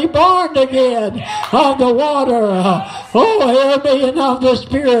to be born again of the water. Hear me, and of the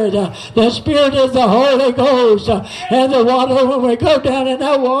spirit. The spirit is the Holy Ghost. And the water, when we go down in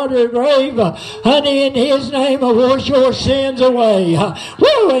that water grave, honey, in His name will wash your sins away.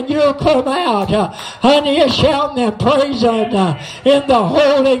 Woo, and you'll come out, honey, shouting and praising in the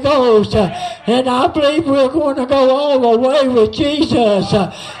Holy Ghost. And I believe we're going to go all the way with Jesus.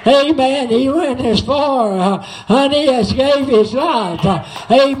 Amen. He went as far, honey, as gave His life.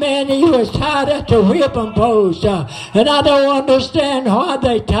 Amen. He was tied at the whipping post. And I don't understand why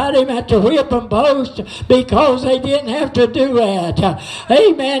they tied Him at the whipping post, because they didn't have to do that.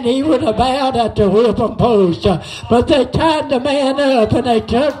 Amen. He would have bowed at the whipping post. But they tied the man up and they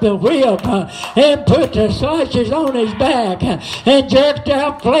took the whip and put the slashes on his back and jerked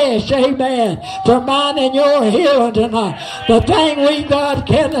out flesh. Amen. For mine and your healing tonight. The thing we got,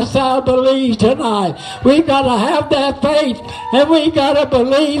 can I believe tonight? We got to have that faith and we got to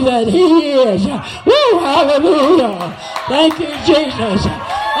believe that He is. Woo, hallelujah. Thank you, Jesus.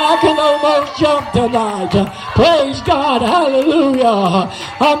 I can almost jump tonight. Praise God. Hallelujah.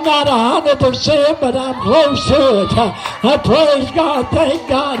 I'm not 100%, but I'm close to it. I praise God. Thank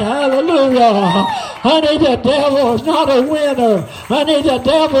God. Hallelujah. Honey, the devil's not a winner. Honey, the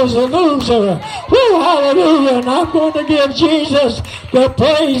devil's a loser. Woo, hallelujah. And I'm going to give Jesus the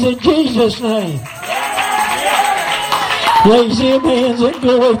praise in Jesus' name. Raise Him hands and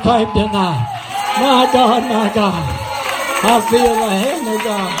glorify Him tonight. My God, my God. I feel the hand of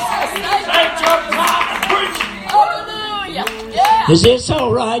God. Is this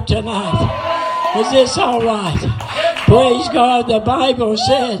all right tonight? Is this all right? Praise God. The Bible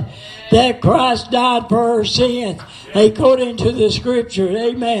said that Christ died for our sins, according to the Scripture.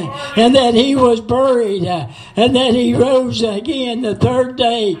 Amen. And that He was buried, and that He rose again the third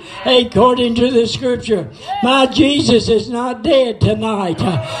day, according to the Scripture. My Jesus is not dead tonight.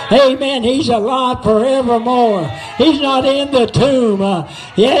 Amen. He's alive forevermore. He's not in the tomb.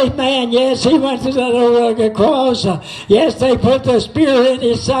 Amen. Yes, He went to that old rugged cross. Yes, they put the spear in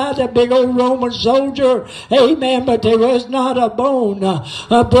His side, a big old Roman soldier. Amen. But there was not a bone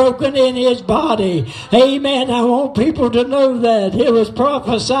broken in His body. Amen. I want people to know that it was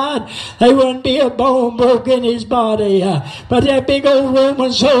prophesied there wouldn't be a bone broken in His body. But that big old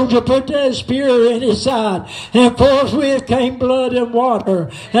Roman soldier put that spear in His side, and forthwith came blood and water.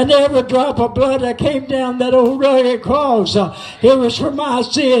 And every drop of blood that came down that old rugged cross, it was for my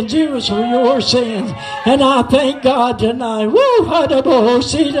sins, it was for your sins. And I thank God tonight. Woo!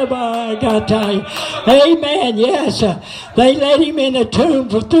 Amen. Yes, they laid Him in a tomb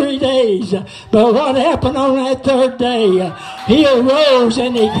for 3 days. But what happened on that third day? He arose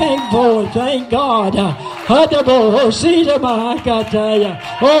and He came forth. Thank God. Oh,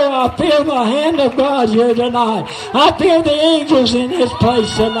 I feel the hand of God here tonight. I feel the angels in this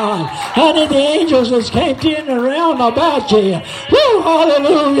place tonight. Honey, the angels just came in around about you. Woo,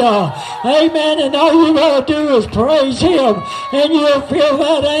 hallelujah. Amen. And all you got to do is praise Him, and you'll feel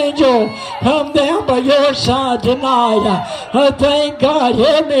that angel come down by your side tonight. Thank God.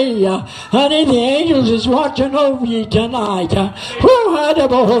 Hear me. Honey, the angels is watching over you tonight. Woo,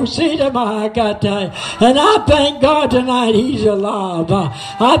 and I thank God tonight He's alive.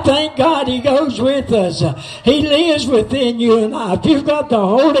 I thank God He goes with us. He lives within you and I. If you've got the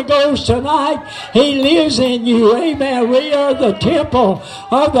Holy Ghost tonight, He lives in you. Amen. We are the temple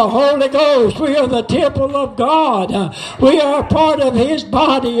of the Holy Ghost. We are the temple of God. We are part of His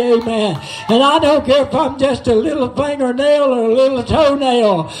body. Amen. And I don't care if I'm just a little fingernail or a little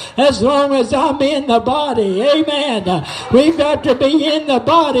toenail, as long as I'm in the body. Amen. We've got to be in the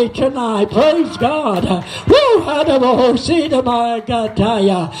body tonight. Praise God. Woo!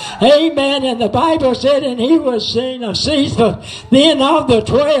 Amen. And the Bible said, and He was seen of Cephas, then of the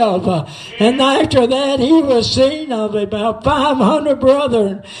 12. And after that He was seen of about 500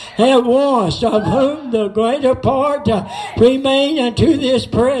 brethren at once, of whom the greater part remain unto this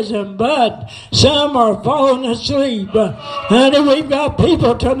present. But some are fallen asleep sleep. Honey, we've got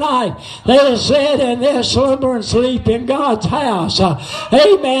people tonight that are sitting in their slumber and sleep in God's house.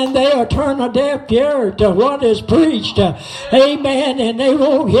 Amen. They are turning a deaf ear to what is preached. Amen. And they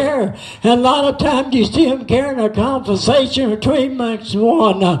won't hear. And a lot of times you see them carrying a conversation between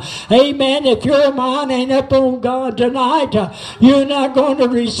one. Amen. If your mind ain't up on God tonight, you're not going to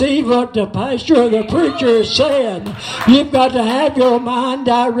receive what the pastor or the preacher is saying. You've got to have your mind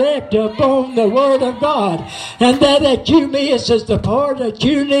direct upon the Word of God. And that you miss is the part that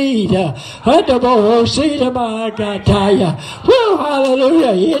you need. Woo,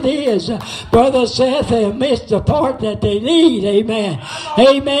 hallelujah. It is. Brother Seth, they missed the part that they need. Amen.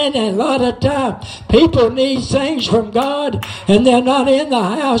 Amen. And a lot of times people need things from God and they're not in the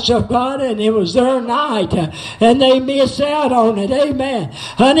house of God, and it was their night and they missed out on it. Amen.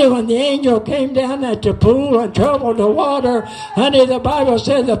 Honey, when the angel came down at the pool and troubled the water, honey, the Bible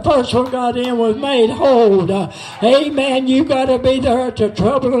said the first one got in was made whole. Amen. You got to be there at the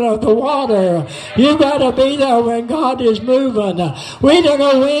troubling of the water. You got to be there when God is moving. We don't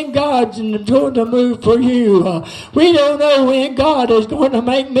know when God's going to move for you. We don't know when God is going to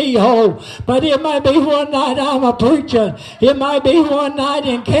make me whole. But it might be one night I'm a preacher. It might be one night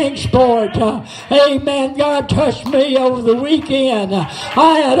in Kingsport. Amen. God touched me over the weekend.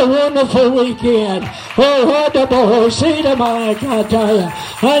 I had a wonderful weekend. Oh, wonderful. See them, I tell you.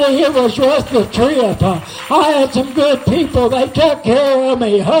 Honey, it was worth the trip. I had some good people. They took care of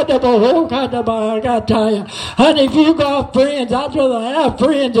me. Wonderful. I tell you. Honey, if you got friends, I'd rather have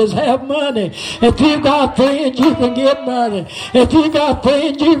friends as have money. If you got friends, you can get money. If you got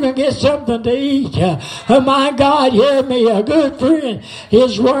friends, you can get something to eat. Oh, my God, hear me. A good friend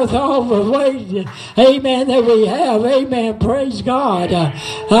is worth all the weight, amen, that we have. Amen. Praise God.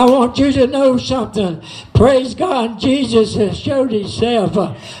 I want you to know something. Praise God. Jesus has showed himself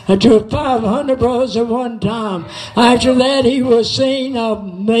to 500 brothers at one time. After that, he was seen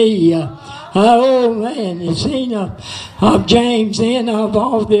of me. Oh man, he's seen of James and of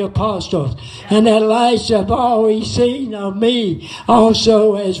all the apostles. And at last of all, he's seen of me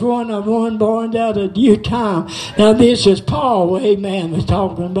also as one born out of due time. Now this is Paul, amen, was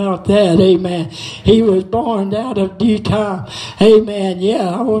talking about that, amen. He was born out of due time, amen. Yeah,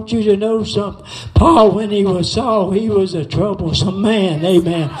 I want you to know something. Paul, when he was Saul, he was a troublesome man,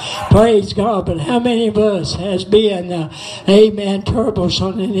 amen. Praise God. But how many of us has been, amen,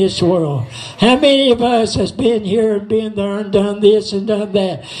 troublesome in this world? How many of us has been here and been there and done this and done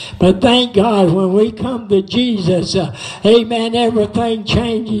that? But thank God when we come to Jesus, amen, everything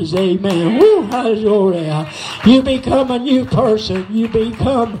changes, amen. Woo, hallelujah. You become a new person. You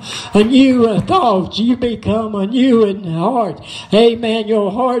become a new thoughts. You become a new in heart. Amen. Your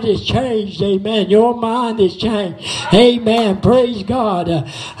heart is changed. Amen. Your mind is changed. Amen. Praise God.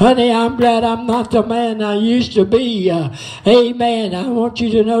 Honey, I'm glad I'm not the man I used to be. Amen. I want you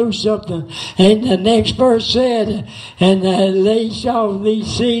to know something. And the next verse said, and they saw these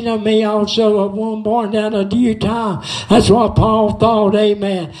seen of me also of one born out of due time. That's what Paul thought,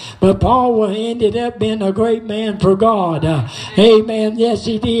 amen. But Paul ended up being a great man for God. Amen. Yes,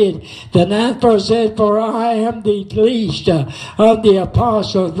 he did. The 9th verse said, for I am the least of the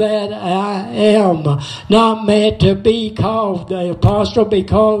apostles, that I am not meant to be called the apostle,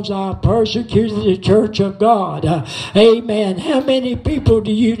 because I persecuted the church of God. Amen. How many people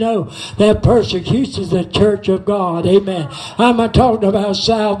do you know that persecutes the church of God? Amen. I'm not talking about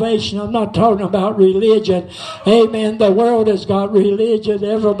salvation. I'm not talking about religion. Amen. The world has got religion.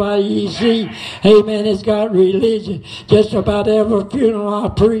 Everybody you see, amen, has got religion. Just about every funeral I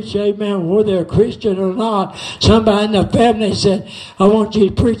preach, amen, whether they're Christian or not, somebody in the family said, I want you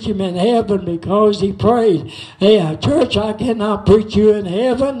to preach him in heaven because he prayed. Hey, church, I cannot preach you in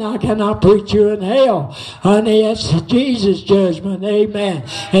heaven. I cannot preach you in hell. Honey, that's Jesus' judgment. Amen.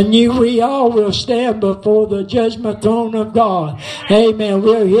 And we all will stand before the judgment throne of God. Amen.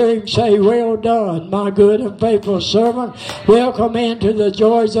 We'll hear him say, well done, my good and faithful servant. Welcome into the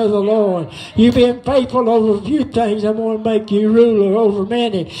joys of the Lord. You've been faithful over a few things. I'm going to make you ruler over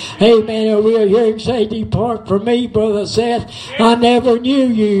many. Amen. And we'll hear him say, depart from me, Brother Seth. I never knew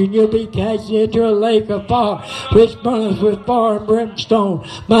you. And you'll be cast into a lake of fire, which burneth with fire and brimstone.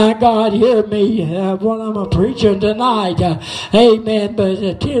 My God, hear me. What I'm preaching tonight. Amen. But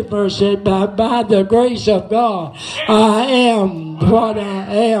the 10th verse said, by the grace of God, I am what I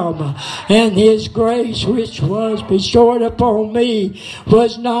am. And his grace which was bestowed upon me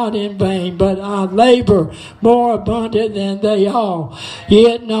was not in vain, but I labor more abundant than they all.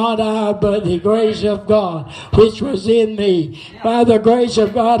 Yet not I, but the grace of God which was in me. By the grace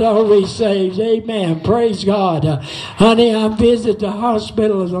of God are we saved. Amen. Praise God. Honey, I visited the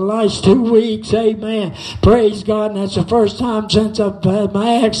hospital the last 2 weeks. Amen. Praise God. And that's the first time since I've had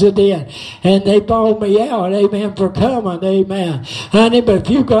my accident. And they bawled me out. Amen. For coming. Amen. Honey, but if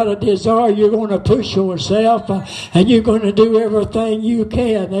you got a desire, you're going to push yourself and you're going to do everything you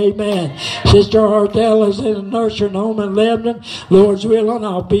can. Amen. Sister Ardell is in a nursing home in Lebanon. Lord's willing,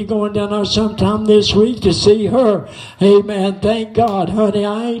 I'll be going down there sometime this week to see her. Amen. Thank God, honey.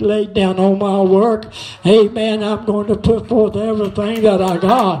 I ain't laid down on my work. Amen. I'm going to put forth everything that I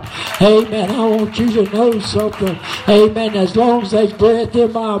got. Amen. I want you to know something. Amen. As long as there's breath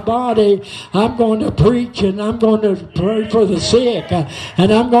in my body, I'm going to preach and I'm going to pray for the sick.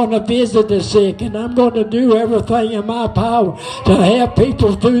 And I'm going to visit the sick. And I'm going to do everything in my power to help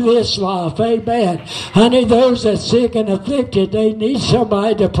people through this life. Amen. Honey, those that are sick and afflicted, they need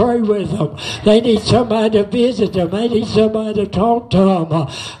somebody to pray with them. They need somebody to visit them. They need somebody to talk to them.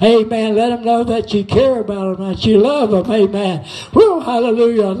 Amen. Let them know that you care about them, that you love them. Amen. Woo,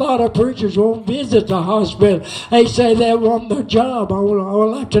 hallelujah. A lot of preachers won't visit the hospital. They say they want their job. I would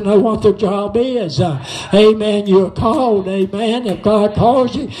like to know what their job is. Amen. You're called. Amen. If God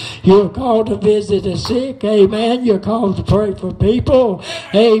calls you, you're called to visit the sick. Amen. You're called to pray for people.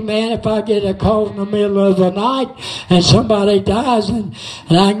 Amen. If I get a call in the middle of the night and somebody dies and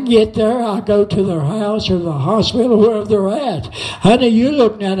I can get there, I go to their house or the hospital, wherever they're at. Honey, you're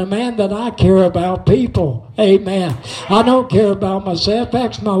looking at a man that I care about people. Amen. I don't care about myself.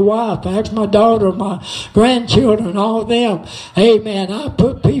 Ask my wife. Ask my daughter, my grandchildren, all them. Amen. I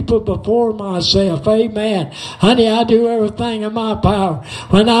put people before myself. Amen. Honey, I do everything in my power.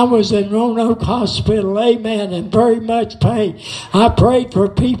 When I was in Roanoke Hospital, amen, in very much pain, I prayed for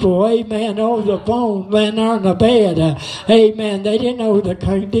people, amen, over the phone, laying there in the bed. Amen. They didn't know the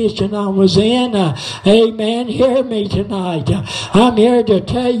condition I was in. Amen. Hear me tonight. I'm here to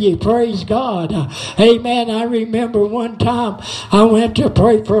tell you, praise God. Amen. I remember one time I went to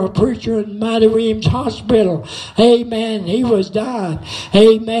pray for a preacher in Mighty Williams Hospital. Amen. He was dying.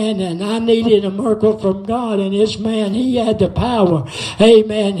 Amen. And I needed a miracle from God. And this man, he had the power.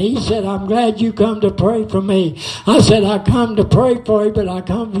 Amen. He said, I'm glad you come to pray for me. I said, I come to pray for you, but I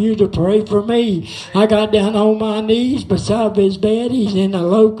come for you to pray for me. I got down on my knees beside his bed. He's in a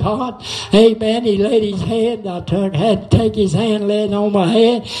low cot. Amen. He laid his hand. I had to take his hand, lay it on my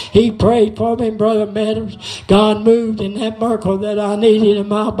head. He prayed for me, Brother Meadows. God moved in that miracle that I needed in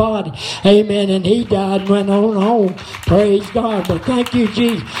my body. Amen. And he died and went on home. Praise God. But thank you,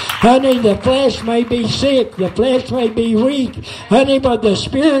 Jesus. Honey, the flesh may be sick. The flesh may be weak. Honey, but the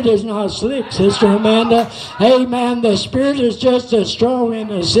spirit is not sick, Sister Amanda. Amen. The spirit is just as strong in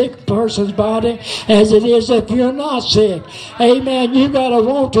a sick person's body as it is if you're not sick. Amen. You got to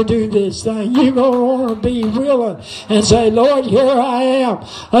want to do this thing. You got to want to be willing and say, Lord, here I am.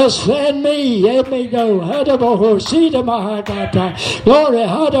 Send me. Let me go. Glory.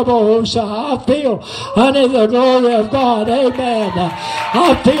 I feel, honey, the glory of God. Amen.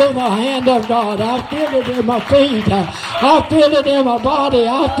 I feel the hand of God. I feel it in my feet. I feel it in my body.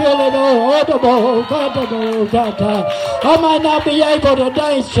 I feel it I might not be able to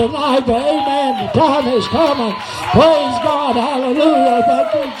dance tonight, but amen, the time is coming. Praise God. Hallelujah.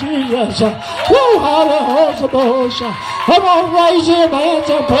 Thank you, Jesus. Woo, hallelujah. Come on, raise your hands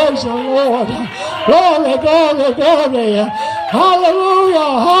and praise the Lord. Glory, glory, glory. Hallelujah,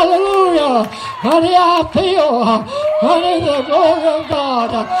 hallelujah. Honey, I feel, honey, the glory of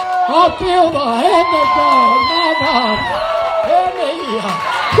God. I feel the hand of God. My God.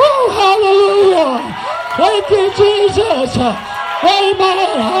 Woo, hallelujah. Thank you, Jesus. Amen.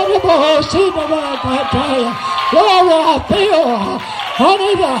 Glory, I feel,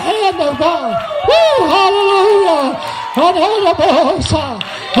 honey, the hand of God. Woo, hallelujah. Amen.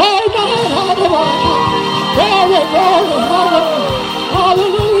 Glory, glory, hallelujah.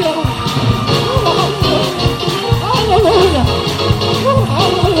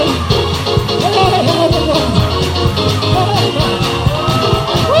 Hallelujah.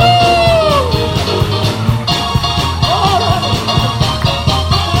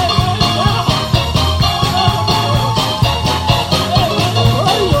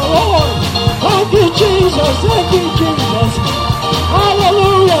 Hallelujah. Thank you, Jesus. Thank you, Jesus.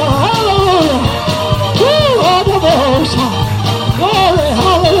 Hallelujah. Hallelujah. Glory,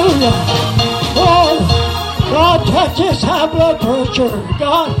 hallelujah. Oh, God touches high blood pressure. pressure,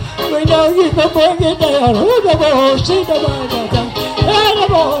 God, we know you can bring it down. Oh,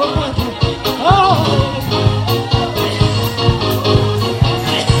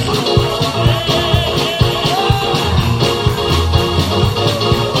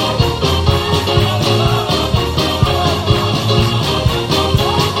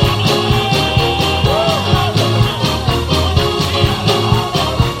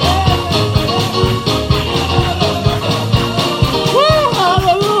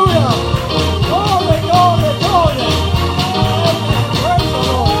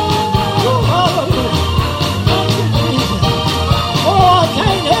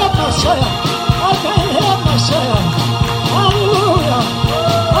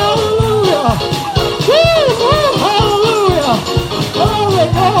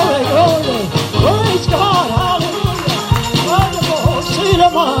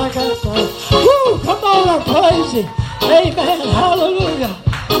 amen, hallelujah.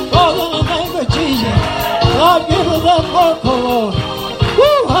 Father, in the name of Jesus, God, give us that miracle, Lord.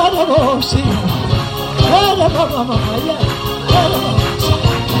 Woo, hallelujah.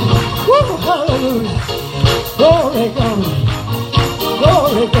 Woo, hallelujah. Glory, glory.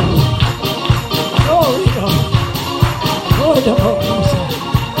 Glory, glory. Glory, glory. Glory to God.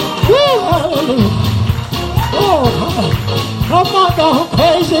 Woo, hallelujah. Oh, I'm not going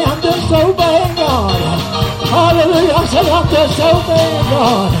crazy. I'm just obeying God. Hallelujah. I said I'm just obeying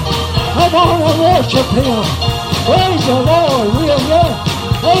God. I want to worship Him. Praise the Lord. We are here.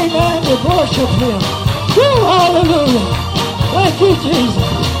 Amen. To worship Him. Woo, hallelujah. Thank you, Jesus.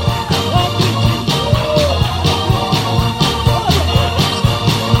 Thank you,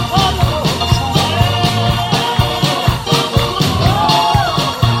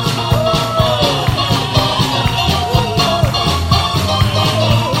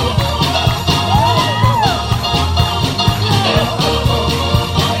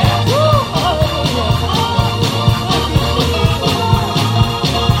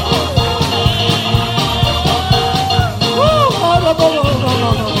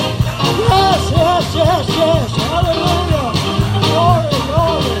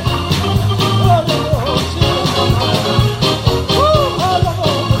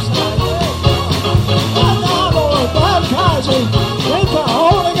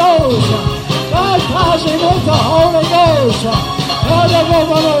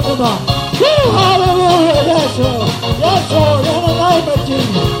 hallelujah, yes, Lord. Yes, Lord, in the name of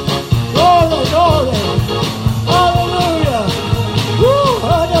Jesus. Glory, glory. Hallelujah. Woo,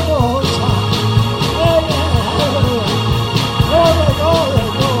 hallelujah. Amen, hallelujah. Glory, glory,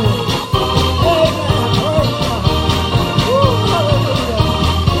 glory. Amen, praise God. Woo, hallelujah.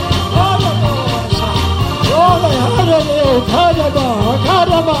 Hallelujah. Glory, hallelujah. Hallelujah.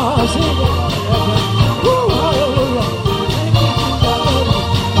 Woo, hallelujah.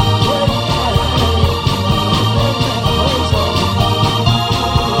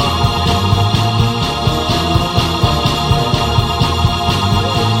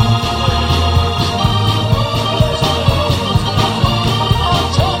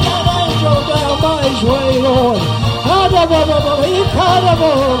 Way, Lord.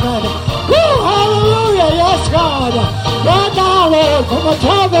 Hallelujah, yes, God. Right now, Lord, from the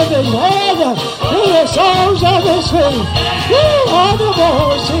top of His head to the soles of His feet.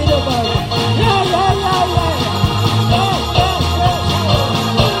 Wonderful, see the Bible. Yeah, yeah, yeah, yeah. Yes, yes, yes.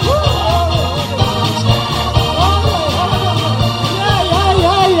 Yeah,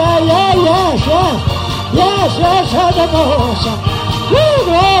 yeah, yeah, yes, yes. Yes, yes, hallelujah.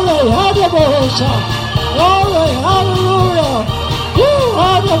 Glory, hallelujah. Glory, hallelujah.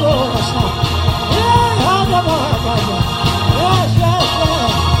 Hallelujah. Yeah, hallelujah. Yes, yes,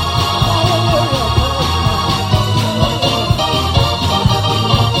 yes. Hallelujah.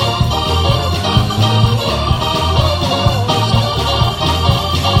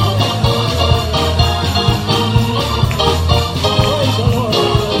 Praise the Lord.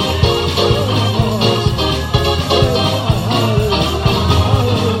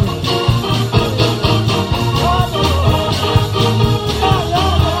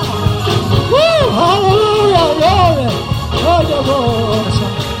 Hallelujah, glory.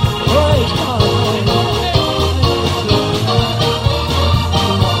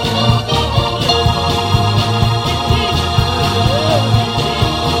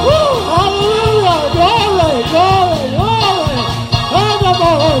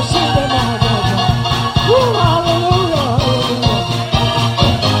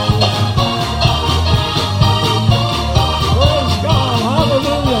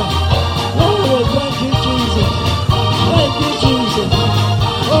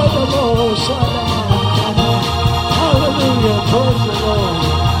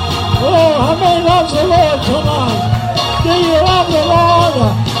 loves the Lord tonight? Do you love the Lord?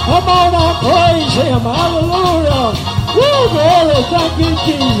 Come on and praise Him. Hallelujah. Woo, glory. Thank you,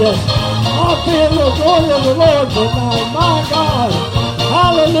 Jesus. I feel the glory of the Lord tonight. My God.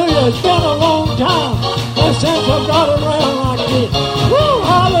 Hallelujah. It's been a long time since I've got around like this. Woo,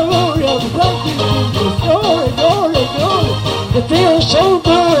 hallelujah. Thank you, Jesus. Glory, glory, glory. It feels so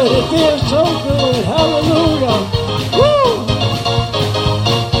good. It feels so good. Hallelujah. Woo.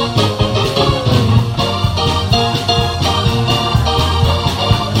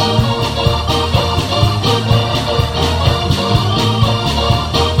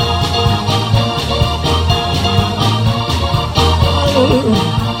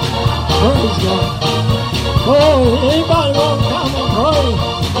 Praise God. Oh, anybody want to come and pray?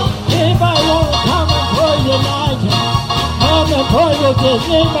 Anybody want to come and pray tonight? Come and pray with us.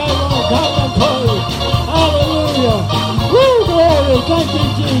 Anybody want to come and pray? Hallelujah. Woo, glory. Thank you,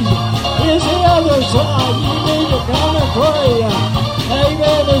 Jesus. Here's the other side. You need to come and pray.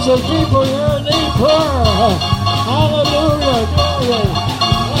 Amen. There's some people here who need prayer. Hallelujah. Glory.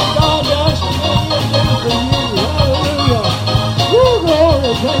 What God does for me, He'll do for you. Hallelujah. Woo,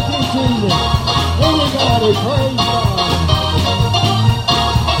 glory. Thank you, Jesus. Anybody, praise God.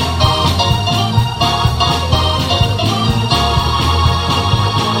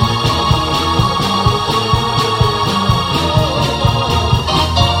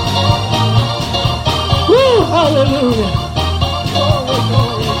 Woo, hallelujah. Glory,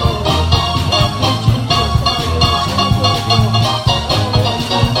 glory, glory. Thank you,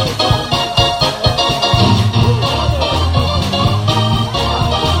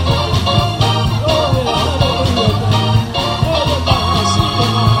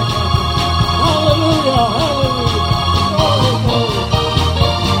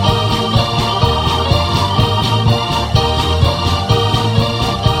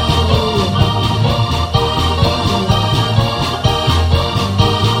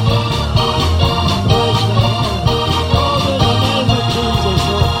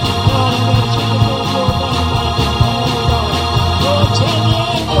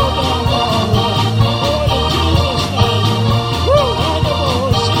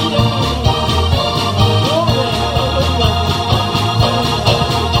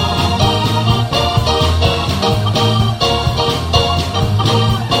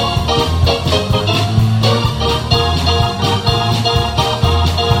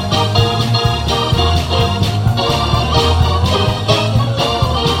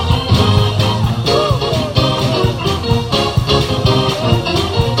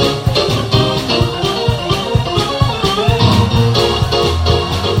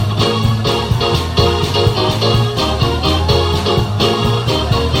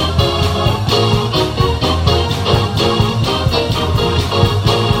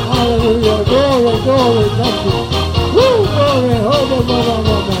 Glory, thank you. Woo, glory.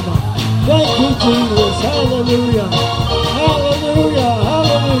 Thank you, Jesus. Hallelujah. Hallelujah.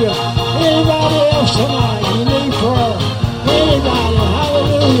 Hallelujah. Anybody else tonight? You need prayer. Anybody.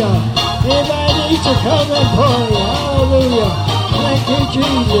 Hallelujah. Anybody needs to come and pray. Hallelujah. Thank you,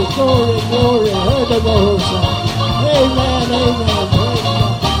 Jesus. Glory, glory. Heard the Lord say. Amen, amen. Praise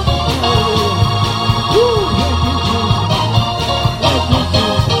God. Hallelujah. Woo, thank you, Jesus. Thank you,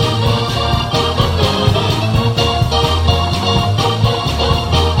 Jesus.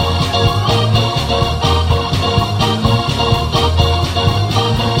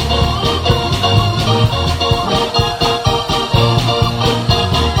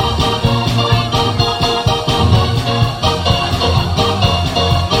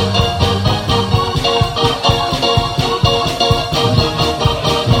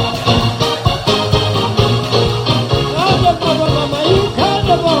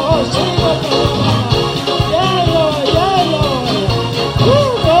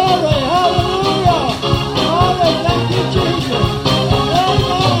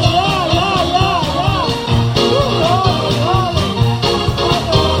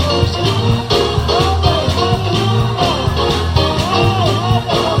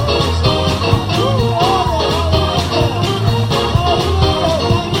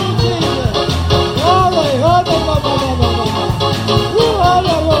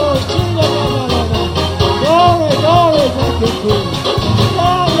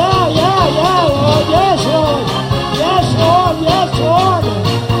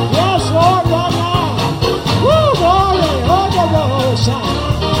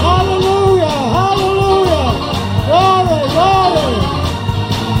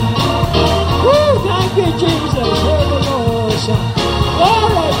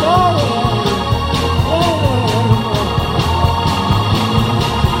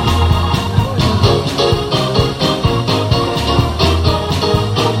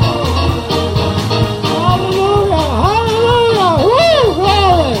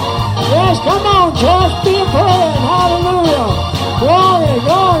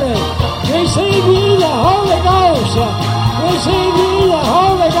 Receive ye the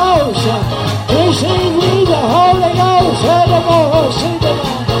Holy Ghost. Receive ye the Holy Ghost.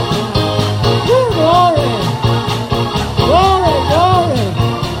 Glory. Glory, glory.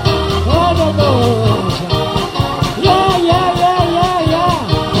 Yeah.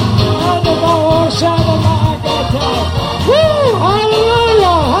 Woo!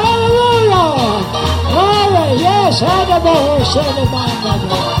 Hallelujah! Glory, yes,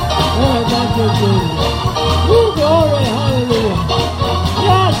 thank you, Jesus. Woo, glory, hallelujah.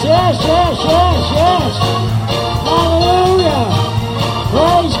 Yes. Hallelujah.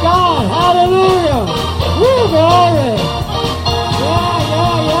 Praise God, hallelujah. Woo, glory. Yeah.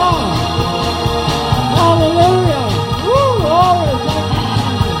 Hallelujah. Woo, glory, thank you,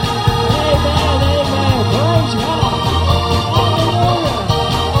 Jesus. Amen. Praise God. Hallelujah.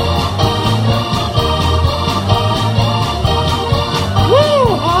 Woo,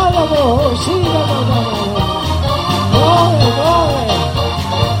 hallelujah. Glory.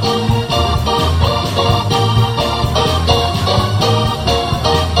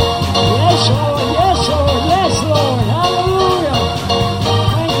 Yes, Lord. Hallelujah.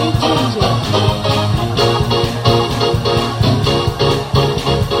 Thank you, Jesus.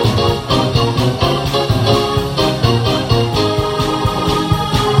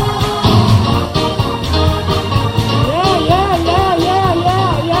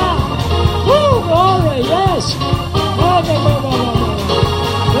 Yeah. Woo, glory, yes.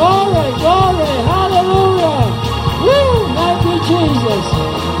 Glory, hallelujah. Woo, thank you, Jesus.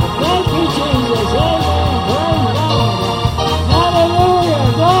 Amen. Praise God. Hallelujah.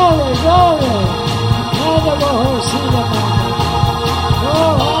 Glory. Hallelujah.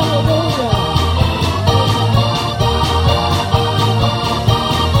 Oh, hallelujah.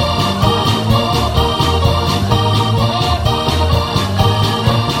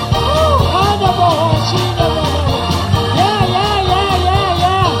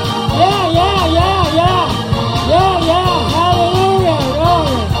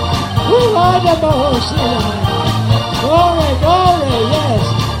 Glory, yes.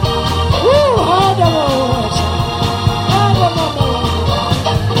 Woo,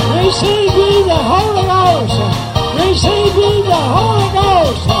 receive ye the Holy Ghost. Receive ye the Holy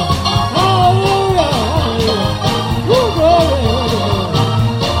Ghost. Hallelujah. Woo, glory.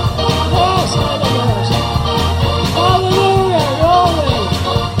 Yes, hallelujah, glory.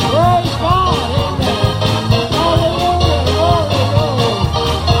 Praise God, amen. Hallelujah, glory.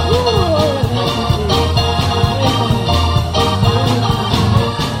 Woo, glory, thank you, Jesus.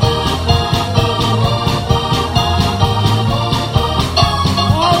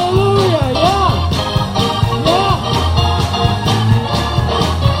 Hallelujah, yeah.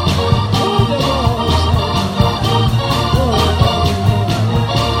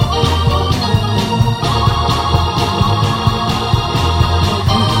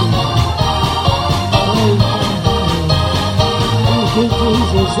 Thank you,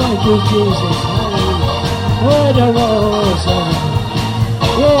 Jesus. Hallelujah.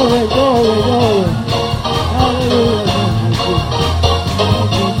 Glory. Hallelujah.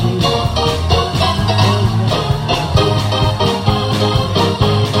 Thank you, Jesus.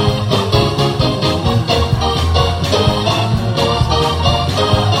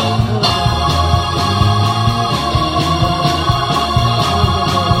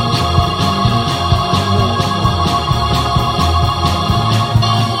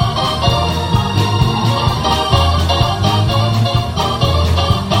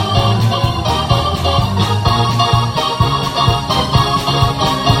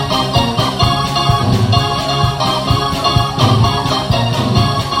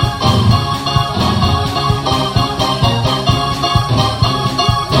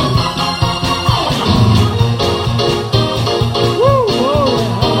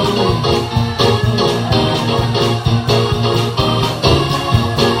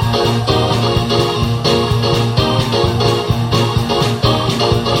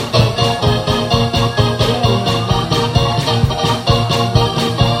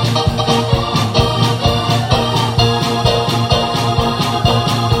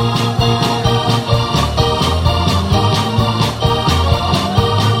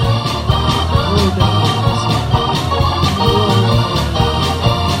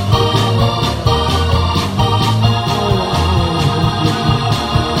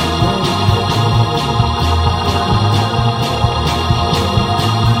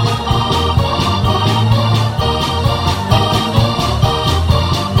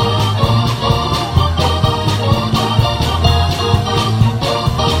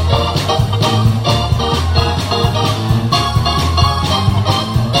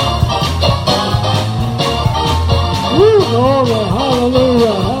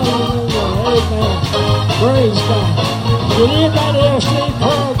 Did anybody else need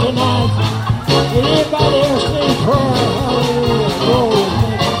prayer tonight? Did anybody else need prayer? Hallelujah. Glory.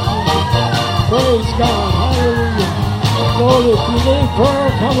 Praise God. Hallelujah. Lord, if you need prayer,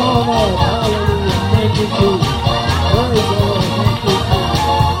 come on up. Hallelujah. Thank you, Jesus. Praise the Lord.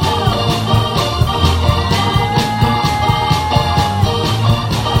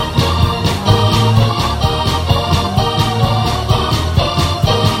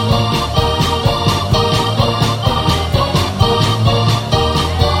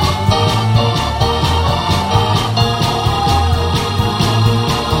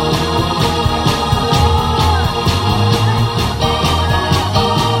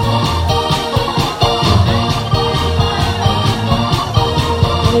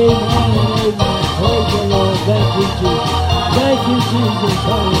 Thank you, Jesus. Thank you, Jesus.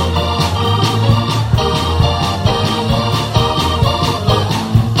 Hallelujah.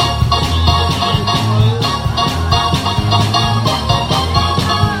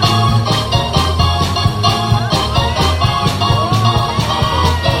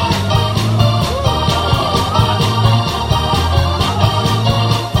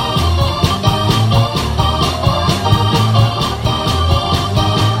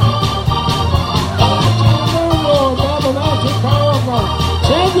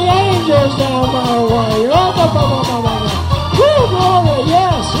 Send the angels down my way. Woo, glory.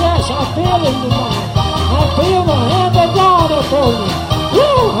 Yes, yes, I feel it tonight. I feel the hand of God upon me.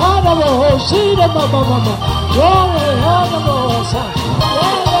 Woo, hallelujah. See the mama. Glory, hallelujah.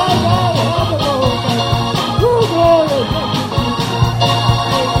 Woo, glory.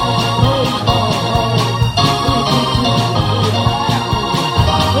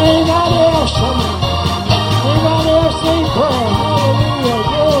 Anybody else tonight? Anybody else need prayer? Hallelujah.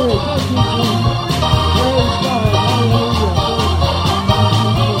 Glory. Thank you, Jesus. Praise God. Hallelujah.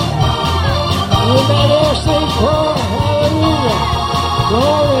 Anybody else need prayer? Hallelujah.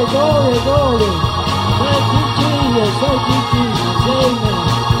 Glory, glory, glory. Thank you, Jesus. Thank you, Jesus. Amen.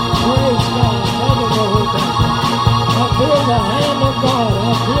 Praise God. Hallelujah. I feel the hand of God.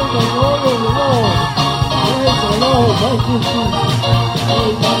 I feel the glory of the Lord. Praise the Lord. Thank you, Jesus.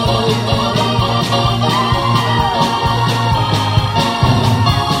 Amen.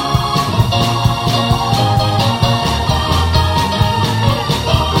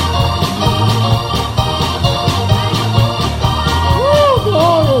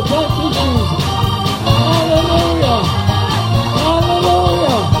 Thank you, Jesus. Hallelujah.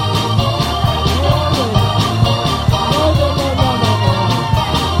 Hallelujah.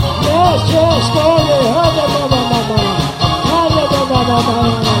 Yes, yes, glory. Hallelujah.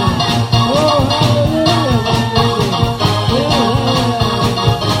 Oh, hallelujah.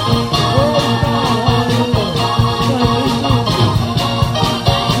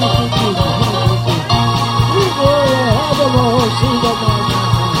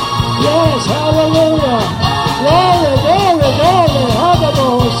 Yes, hallelujah. Glory, glory, glory.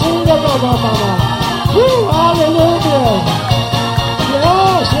 Hallelujah. Woo, hallelujah.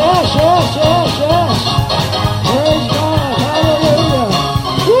 Yes, yes, yes, yes, yes. Praise God. Hallelujah.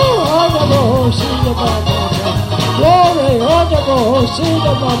 Woo, hallelujah. Glory, hallelujah.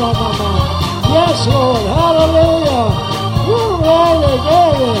 Yes, Lord. Hallelujah. Woo, glory,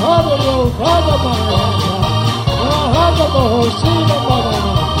 glory. Hallelujah.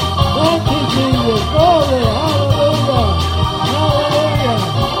 Thank you, Jesus. Glory. Hallelujah. Hallelujah.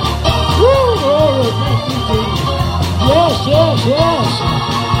 Woo, glory. Thank you, Jesus. Yes, yes, yes.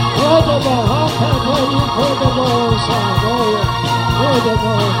 Wonderful. How can you put the Lord side? Glory.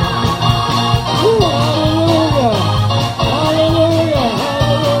 Wonderful. Woo, hallelujah. Hallelujah.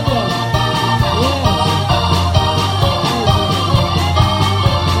 Hallelujah. Yes.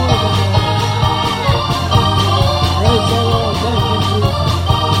 Praise the Lord. Thank you, Jesus.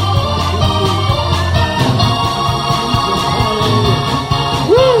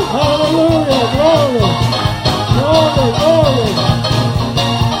 Woo! Hallelujah. Glory. Glory, glory.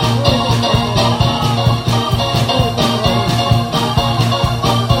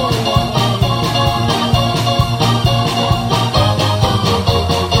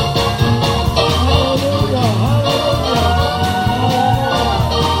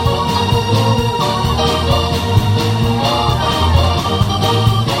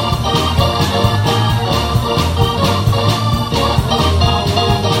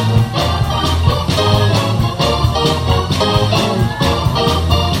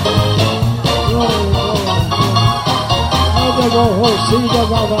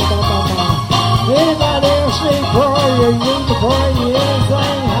 Anybody else need prayer? You need to pray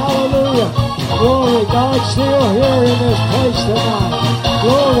anything? Hallelujah. Glory, God's still here in this place tonight.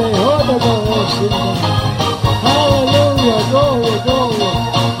 Glory, hallelujah.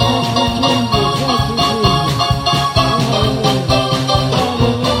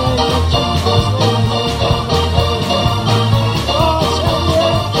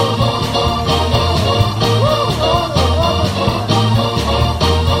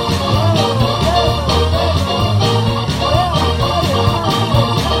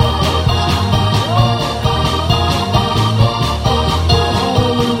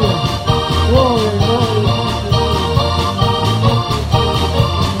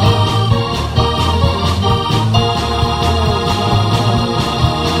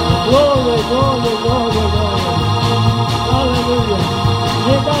 glory, glory, glory. Hallelujah.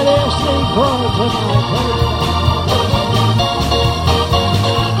 Anybody else need prayer tonight?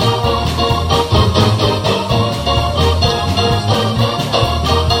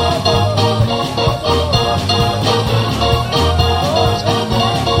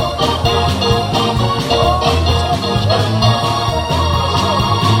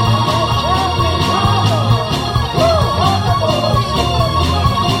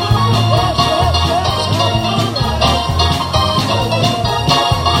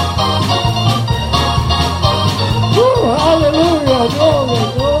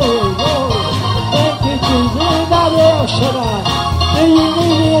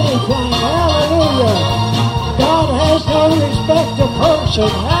 Praise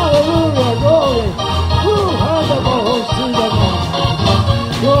God. Hallelujah, glory. Woo, hallelujah.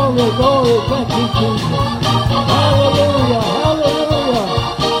 Glory, glory, thank you, Jesus. Hallelujah, hallelujah.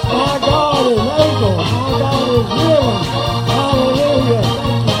 My God is able. My God is willing. Hallelujah,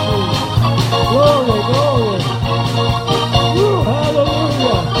 thank you, Jesus. Glory, glory. Woo,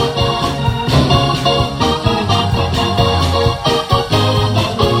 hallelujah.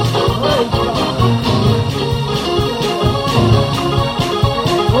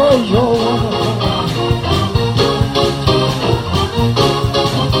 Praise your wonderful name.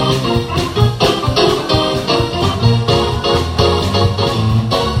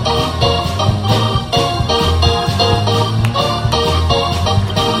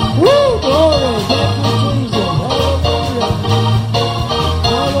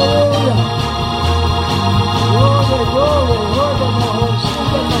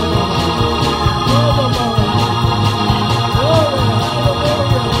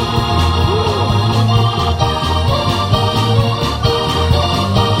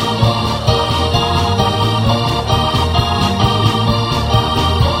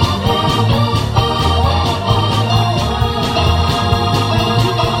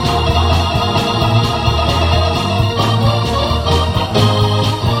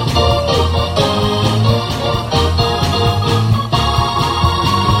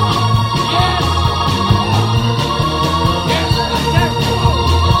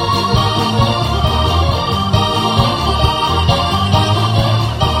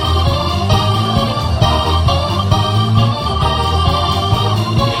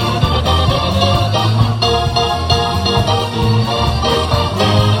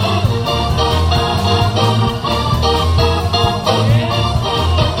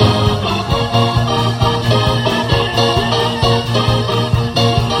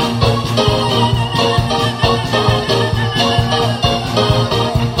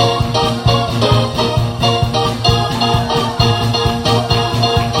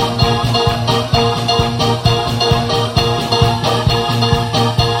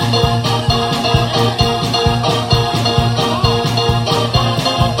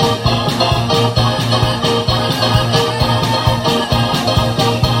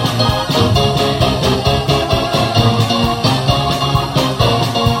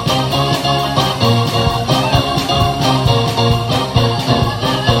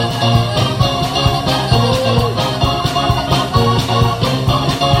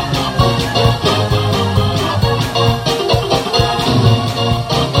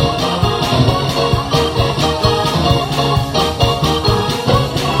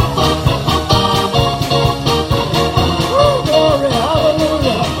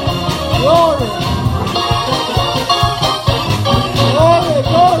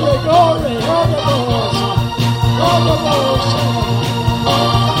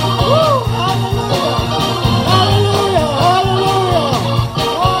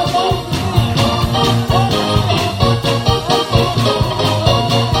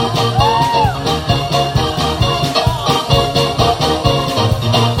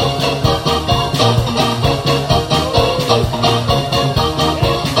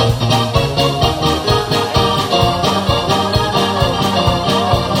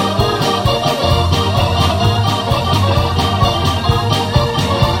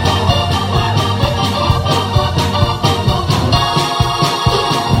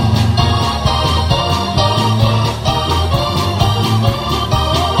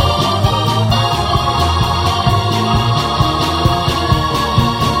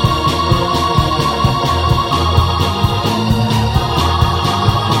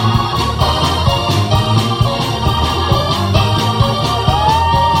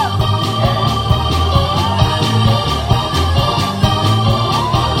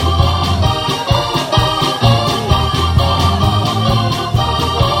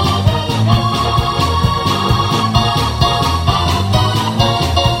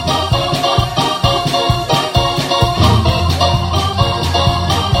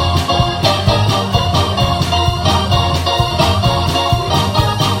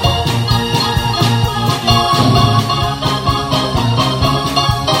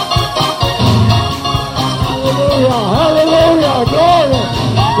 Hallelujah. Hallelujah. Glory.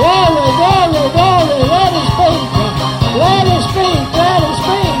 Glory, glory, glory. Let us speak. Let us speak. Let us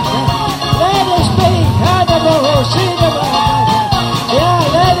speak. Let us speak. Hallelujah. Yeah,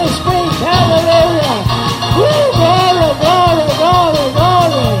 let us speak. Hallelujah. Woo, glory, glory, glory,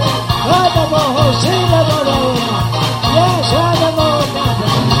 glory. Hallelujah. Yes, hallelujah.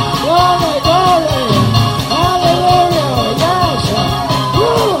 Glory, glory. Hallelujah. Yes.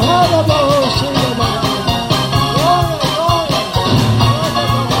 Woo, hallelujah. Glory, glory.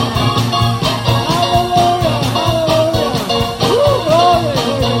 Hallelujah, hallelujah. Woo, glory,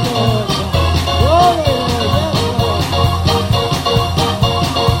 glory, yes, Lord.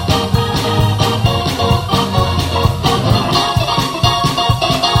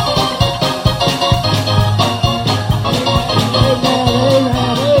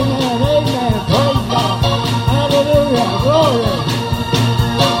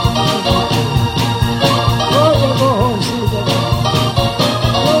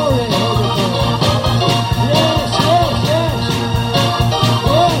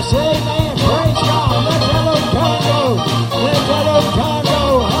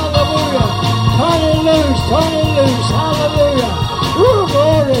 Turn it loose, hallelujah. Woo,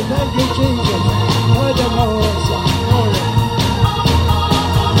 glory, thank you, Jesus. Glory.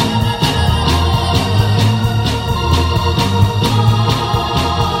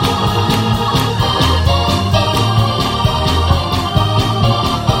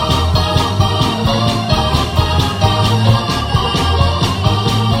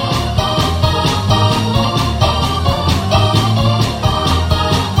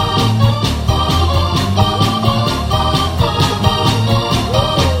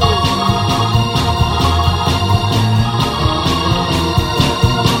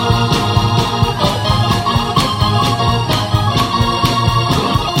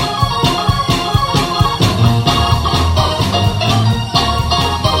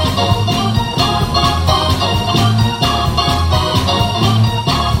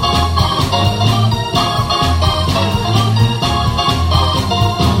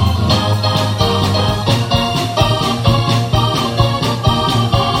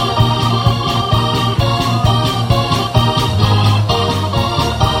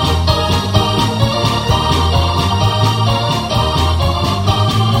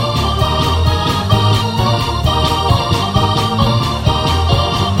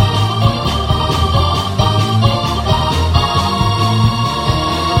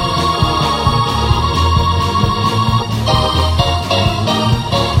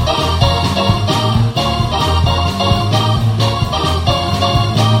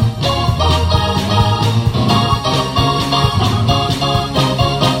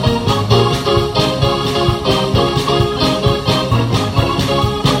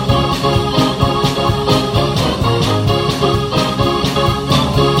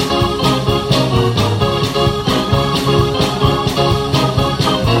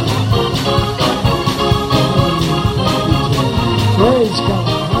 Praise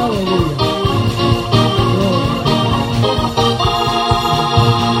God. Hallelujah.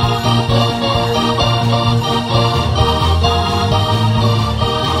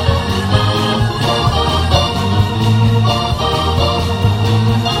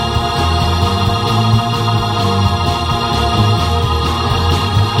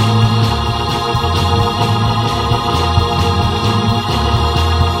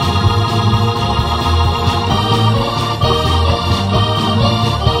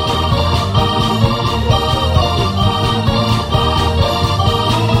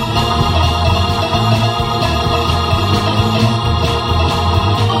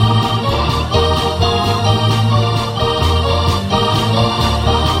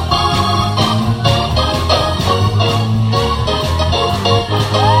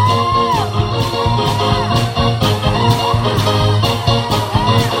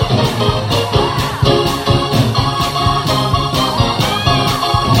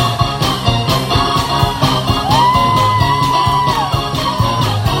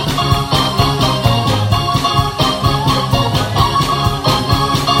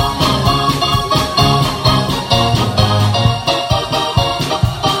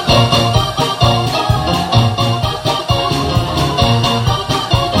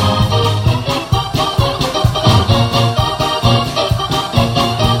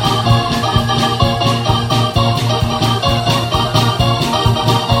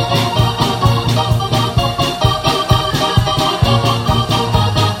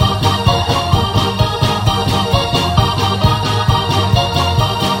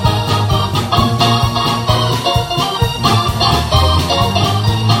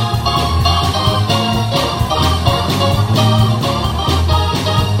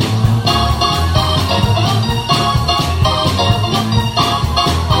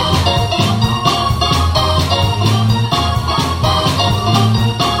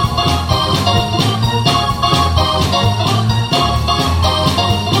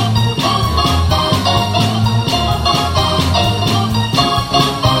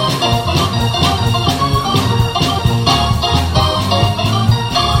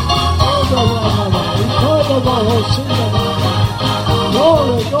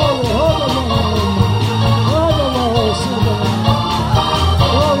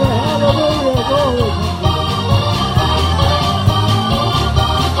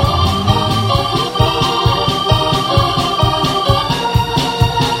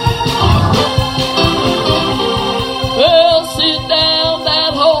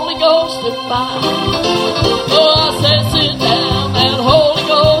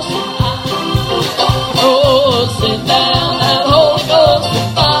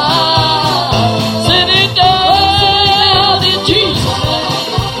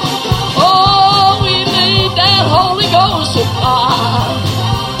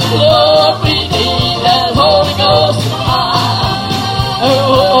 Lord, we need that Holy Ghost fire.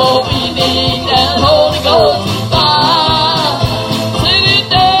 Oh, we need that Holy Ghost fire. Send it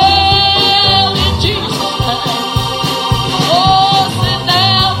down in Jesus' name. Oh, send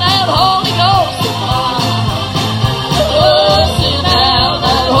down that Holy Ghost fire. Oh, send down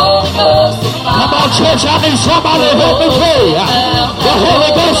that Holy Ghost fire. Come on, church, I need somebody to help me pray. The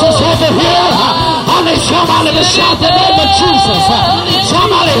Holy Ghost is over here. I need somebody to shout the name of Jesus.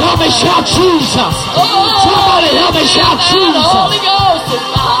 Somebody help me shout Jesus. Somebody help me shout Jesus. Holy Ghost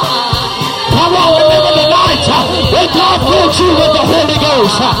fire. Come on, remember tonight when God filled you with the Holy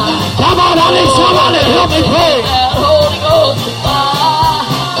Ghost. Come on, I need somebody to help me pray. That Holy Ghost fire.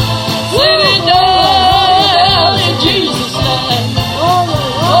 Send it down in Jesus' name.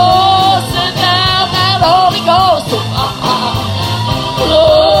 Oh, send down that Holy Ghost fire.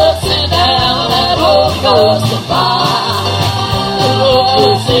 Lord, send down that Holy Ghost fire.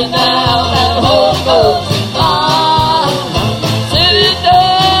 Lord, send down that Holy Ghost fire. Send it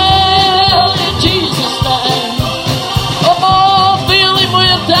down in Jesus' name. Oh, fill him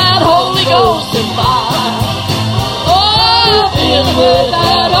with that Holy Ghost fire. Oh, fill him with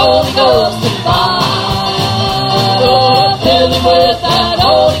that Holy Ghost fire. Lord, fill him with that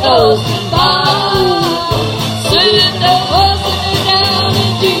Holy Ghost fire. Send it down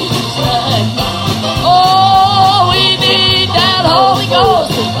in Jesus' name. Oh, we need that Holy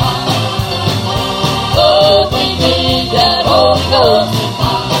Ghost fire. Lord, we need that Holy Ghost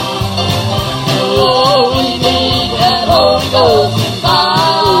fire. Oh, we need that Holy Ghost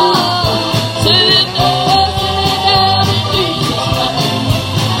fire. Send it down in Jesus' name.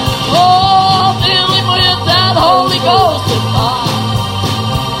 Oh, fill him with that Holy Ghost fire.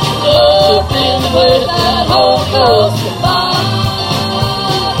 Lord, fill him with that Holy Ghost fire.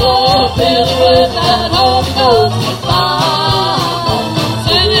 Lord, fill him with that Holy Ghost fire.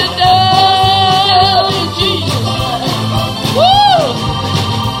 Send it down in Jesus' name. Woo!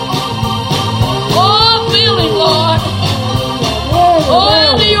 Oh, fill him, Lord. Oh,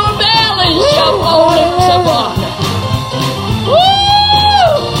 out of your belly shall flow rivers of water. Woo!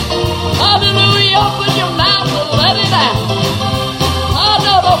 Hallelujah. Open your mouth and let it out. I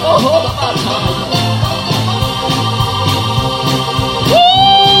know the whole of my time.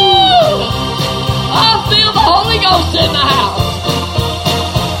 Woo! I feel the Holy Ghost in the house.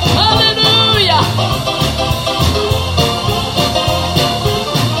 Hallelujah.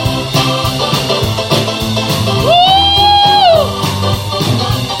 Woo!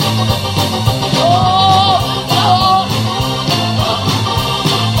 Oh, Lord.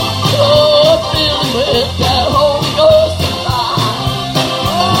 Oh, fill him with that Holy Ghost fire.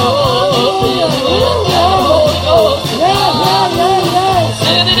 Oh, fill him with that Holy Ghost fire.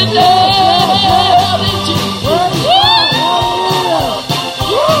 Send it down in Jesus'